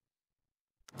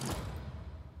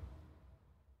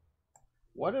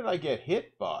 What did I get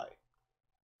hit by?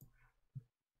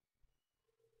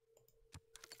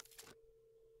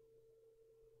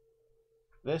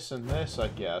 This and this, I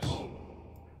guess.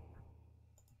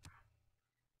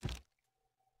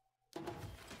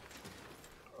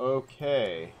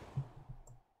 Okay.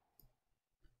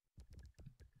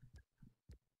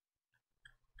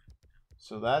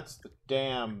 So that's the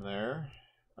dam there.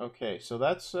 Okay, so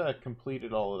that's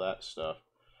completed all of that stuff.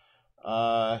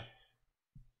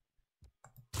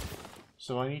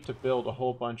 So I need to build a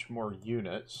whole bunch more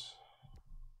units.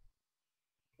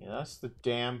 Yeah, that's the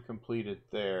dam completed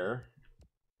there.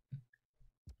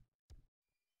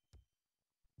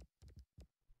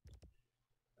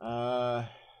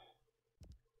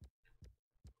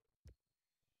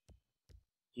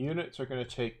 units are going to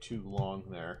take too long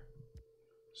there.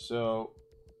 So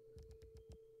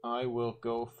I will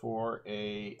go for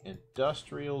a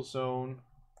industrial zone.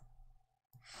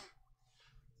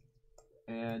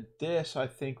 And this, I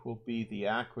think, will be the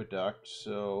aqueduct.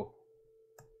 So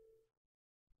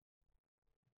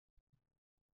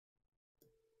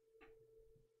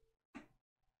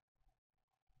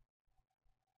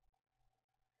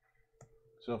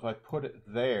if I put it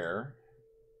there,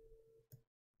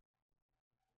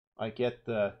 I get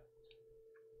the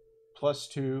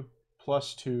 +2,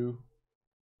 +2.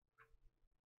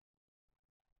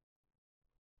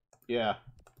 Yeah,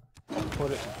 I'll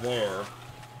put it there.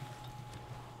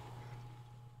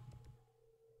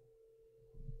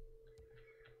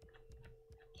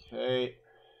 Okay.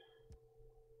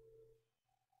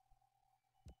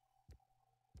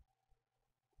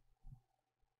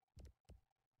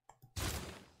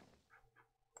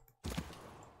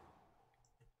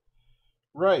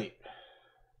 Right.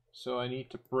 So I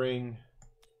need to bring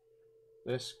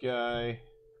this guy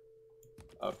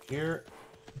up here.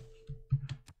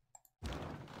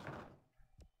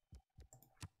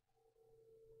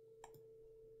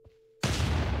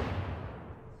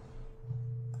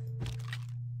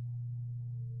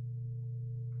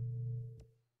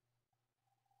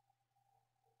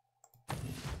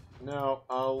 Now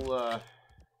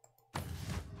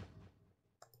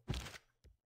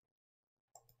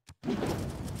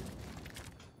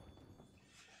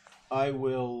I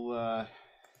will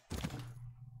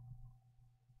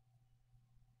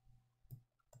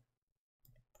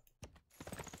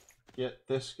get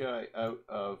this guy out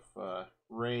of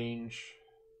range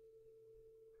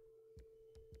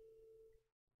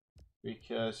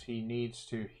because he needs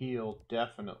to heal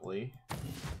definitely.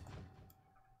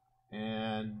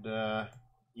 And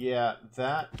yeah,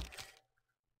 that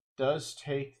does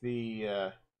take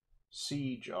the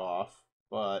siege off,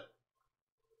 but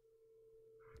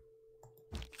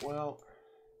well,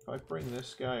 if I bring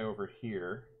this guy over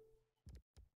here,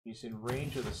 he's in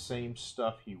range of the same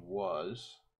stuff he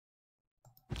was.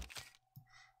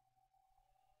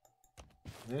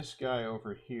 This guy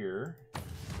over here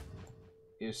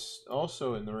is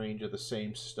also in the range of the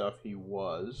same stuff he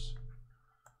was.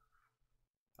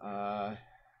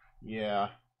 Yeah,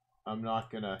 I'm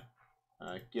not gonna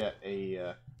get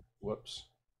a, whoops.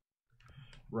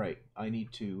 Right, I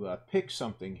need to pick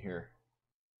something here.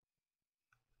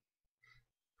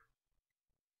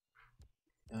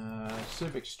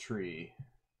 Civics tree.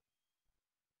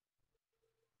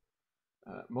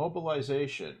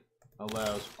 Mobilization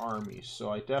allows armies,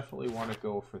 so I definitely want to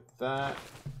go for that.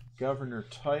 Governor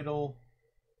title.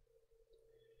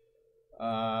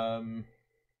 I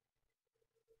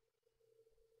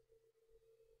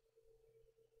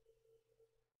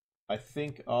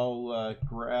think I'll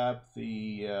grab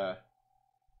the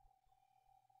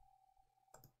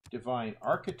Divine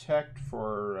Architect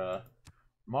for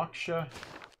Moksha.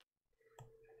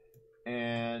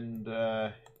 And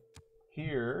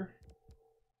here,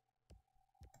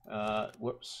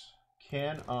 whoops,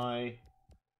 I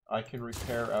can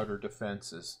repair outer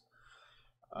defenses.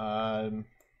 Can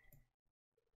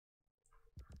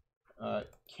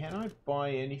I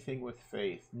buy anything with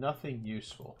faith? Nothing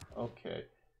useful. Okay.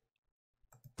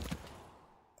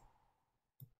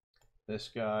 This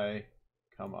guy,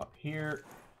 come up here.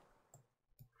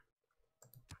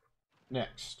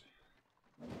 Next.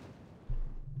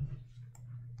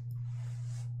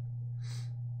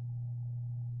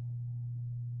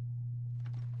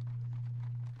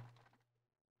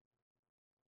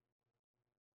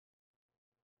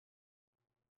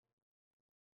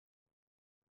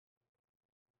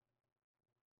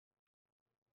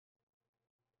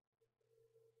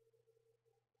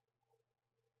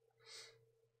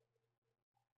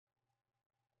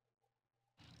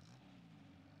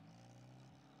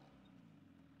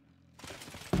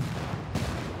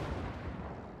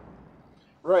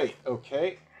 Right,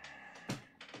 okay.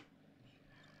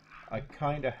 I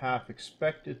kind of half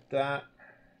expected that.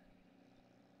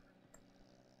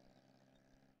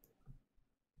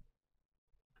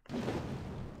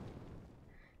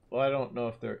 Well, I don't know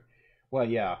if they're... Well,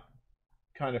 yeah.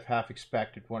 Kind of half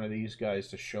expected one of these guys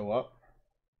to show up.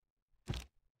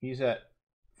 He's at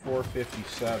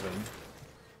 457.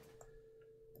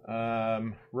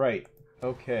 Right,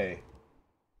 okay.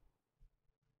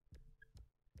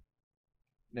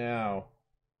 Now,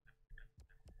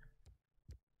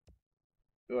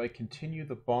 do I continue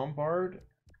the bombard?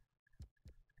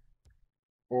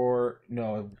 Or,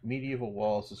 no, medieval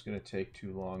walls is going to take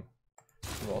too long.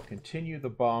 So I'll continue the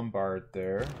bombard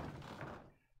there.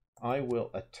 I will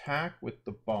attack with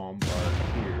the bombard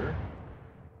here.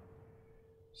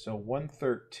 So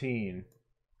 113.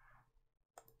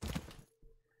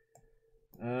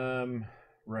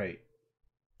 Right.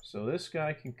 So this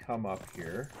guy can come up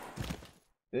here.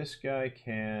 This guy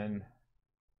can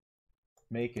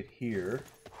make it here.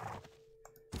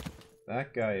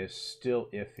 That guy is still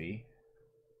iffy.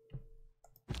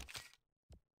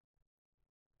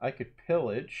 I could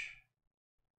pillage.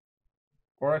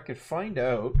 Or I could find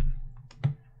out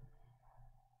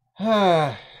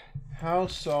how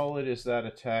solid is that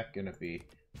attack going to be.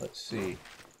 Let's see.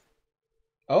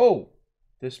 Oh!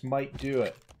 This might do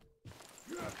it.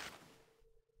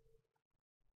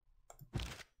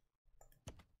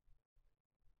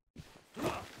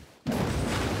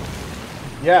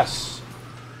 Yes!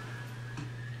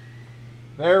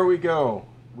 There we go.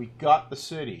 We got the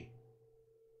city.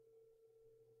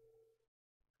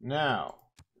 Now,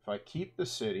 if I keep the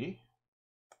city,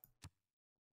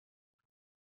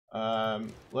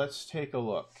 let's take a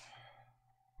look.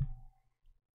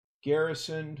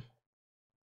 Garrisoned,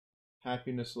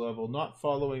 happiness level, not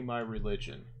following my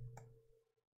religion.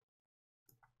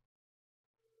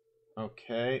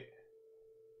 Okay.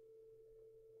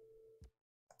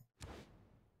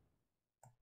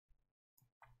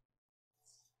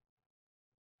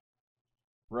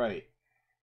 Right.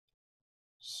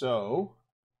 So,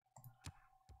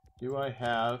 do I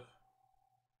have...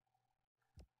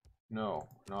 No,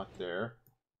 not there.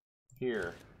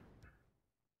 Here.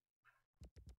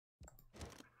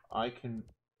 I can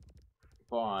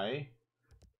buy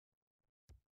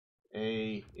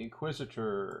a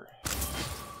Inquisitor.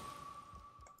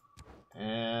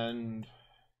 And...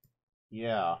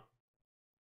 yeah.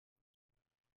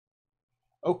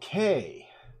 Okay.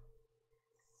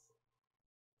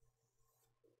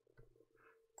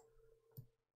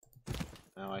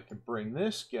 Now I can bring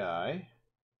this guy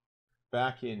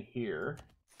back in here,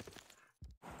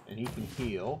 and he can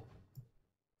heal.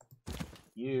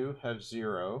 You have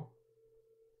 0.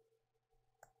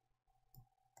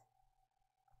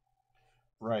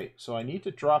 Right, so I need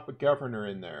to drop a governor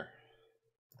in there.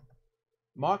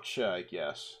 Moksha, I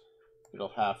guess. It'll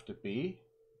have to be.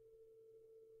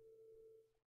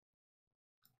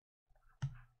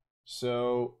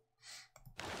 So,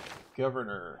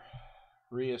 governor,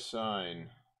 reassign.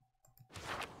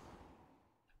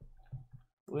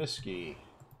 Liski,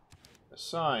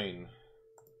 assign.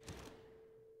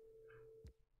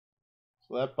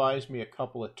 So that buys me a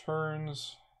couple of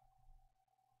turns.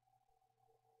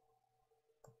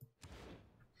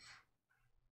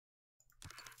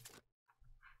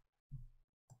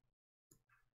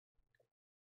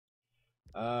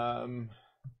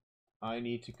 I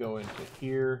need to go into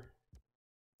here,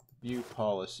 view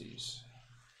policies.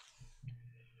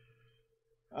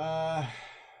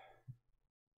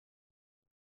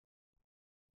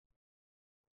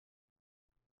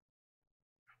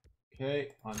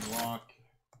 Okay, unlock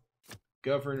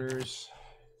governors.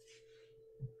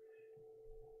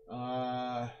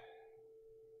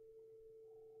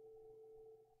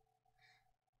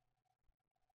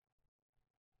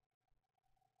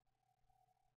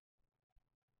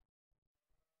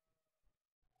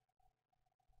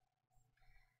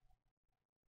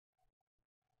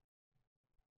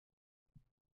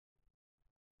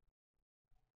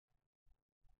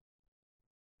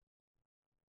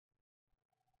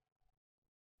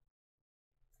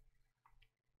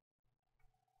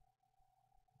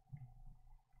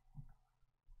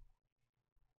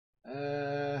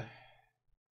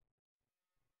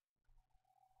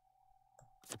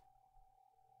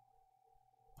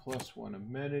 +1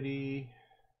 amenity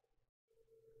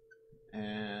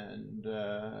and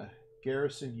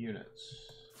garrison units.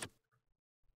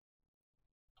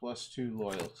 +2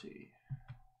 loyalty.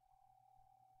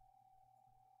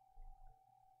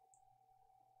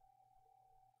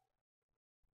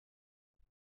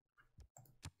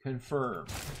 Confirm.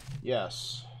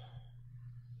 Yes.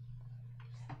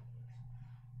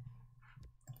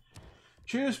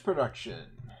 Choose production.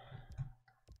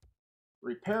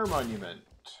 Repair monument.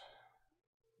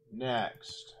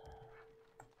 Next.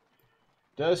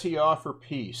 Does he offer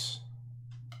peace?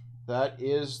 That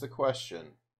is the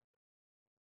question.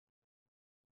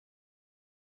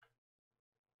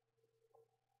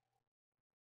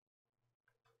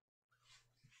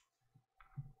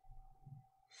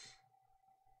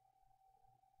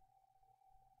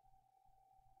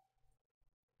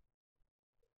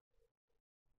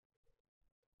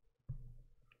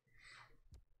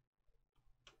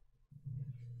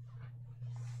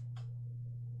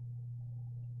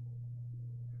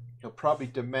 He'll probably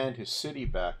demand his city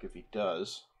back if he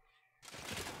does.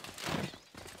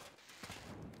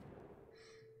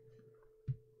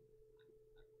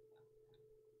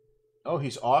 Oh,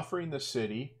 he's offering the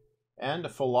city and a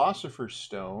philosopher's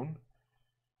stone.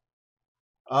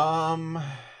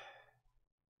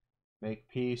 Make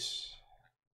peace.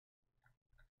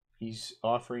 He's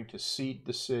offering to cede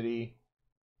the city.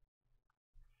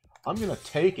 I'm going to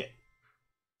take it.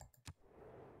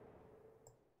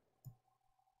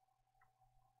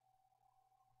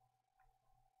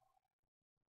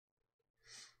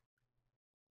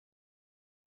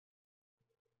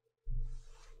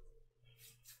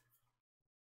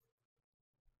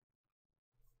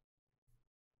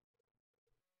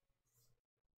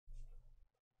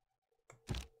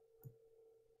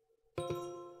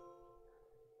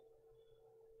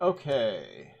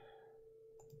 Okay.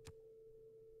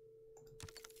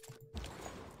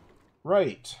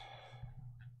 Right.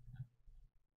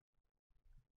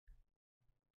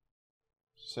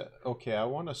 So, okay, I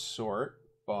want to sort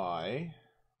by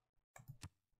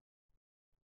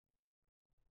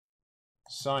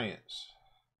science.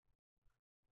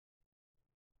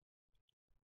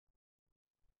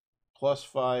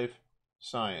 +5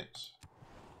 science.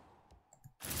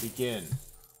 Begin.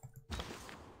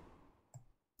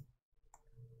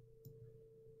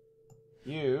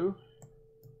 You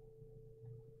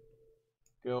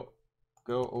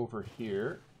go over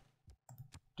here.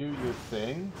 Do your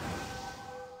thing.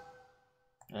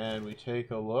 And we take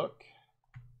a look.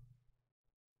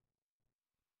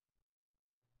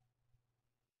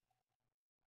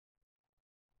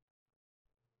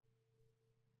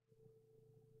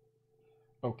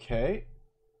 Okay.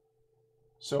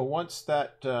 So once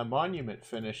that monument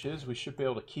finishes, we should be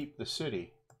able to keep the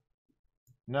city.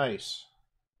 Nice.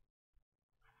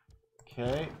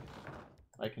 Okay.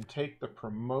 I can take the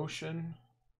promotion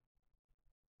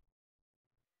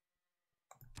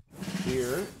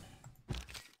here.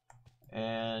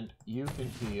 And you can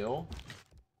heal.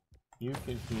 You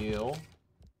can heal.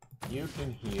 You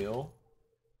can heal.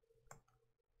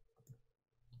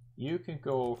 You can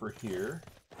go over here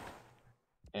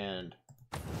and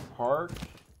park.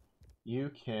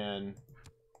 You can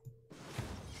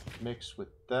mix with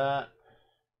that.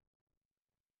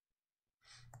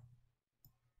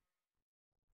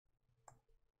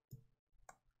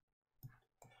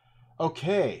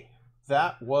 Okay,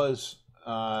 that was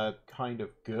kind of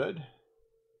good.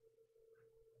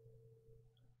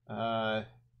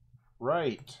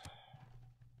 Right.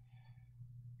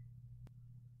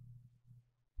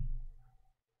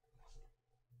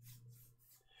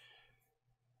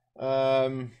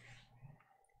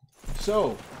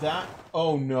 So that,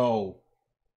 oh no.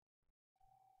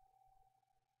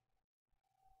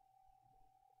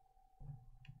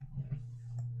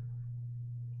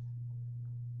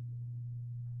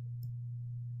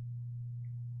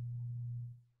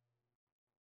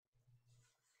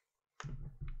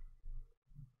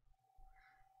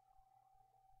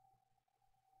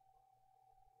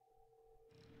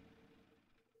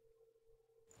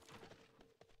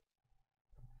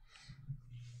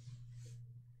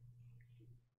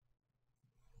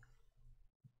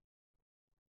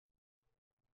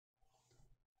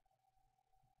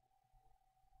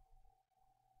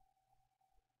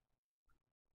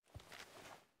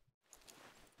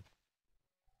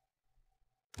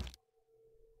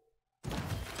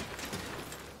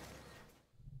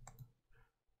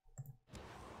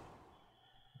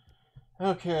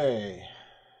 Okay.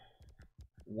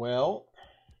 Well,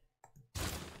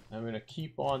 I'm going to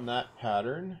keep on that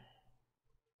pattern.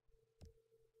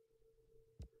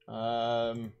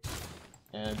 And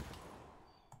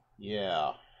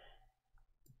yeah.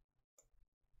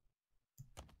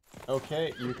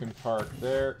 Okay, you can park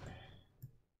there.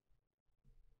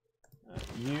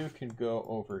 You can go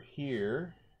over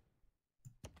here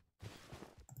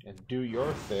and do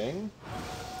your thing.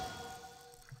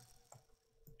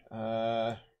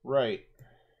 Right.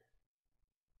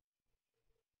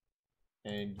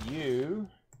 And you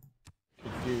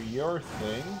can do your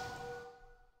thing.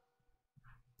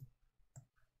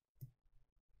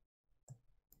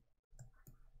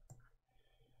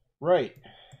 Right.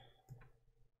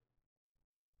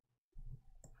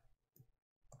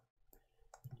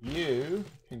 You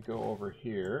can go over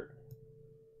here.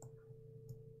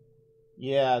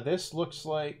 Yeah, this looks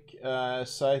like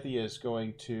Scythia is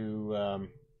going to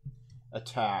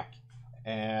attack.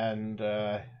 And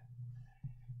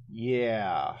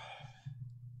yeah.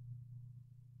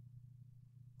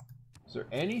 Is there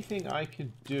anything I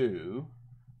can do?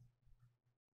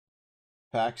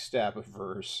 Backstab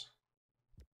averse.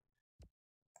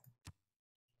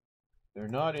 They're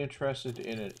not interested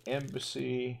in an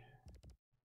embassy.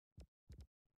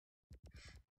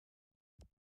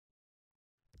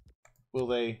 Will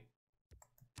they?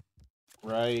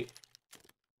 Right.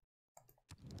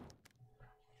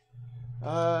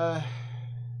 Uh,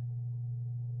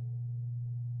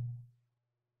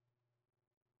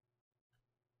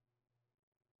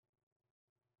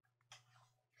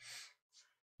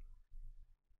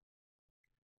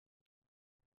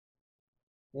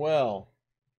 well,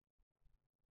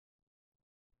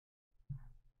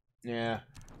 yeah,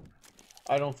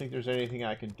 I don't think there's anything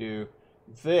I can do.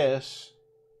 This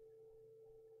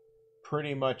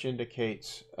pretty much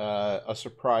indicates a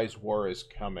surprise war is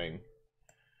coming.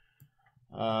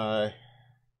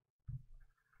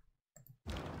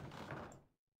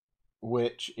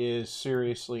 Which is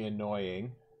seriously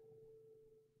annoying.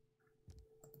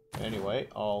 Anyway,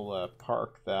 I'll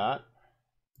park that.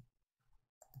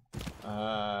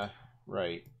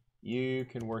 Right. You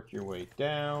can work your way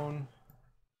down.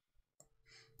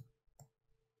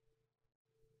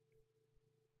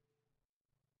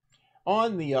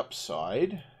 On the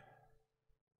upside,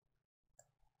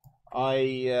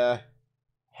 I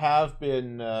have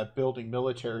been building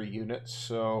military units,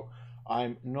 so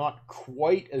I'm not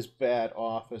quite as bad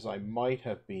off as I might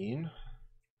have been.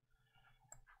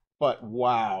 But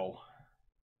wow.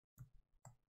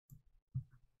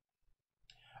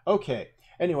 Okay,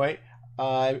 anyway,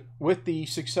 with the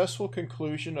successful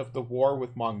conclusion of the war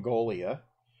with Mongolia,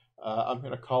 I'm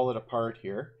going to call it a part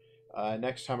here.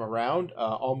 Next time around,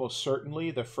 almost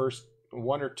certainly the first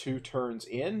 1 or 2 turns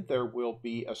in, there will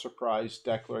be a surprise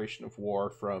declaration of war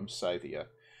from Scythia,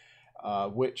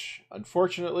 which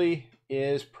unfortunately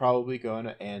is probably going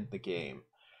to end the game.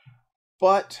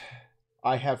 But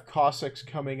I have Cossacks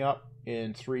coming up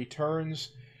in 3 turns,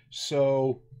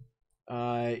 so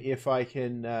if I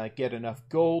can get enough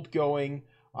gold going,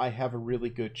 I have a really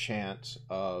good chance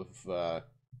of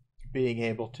being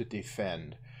able to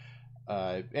defend.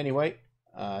 Anyway,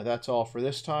 that's all for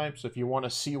this time. So if you want to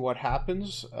see what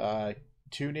happens,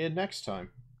 tune in next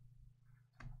time.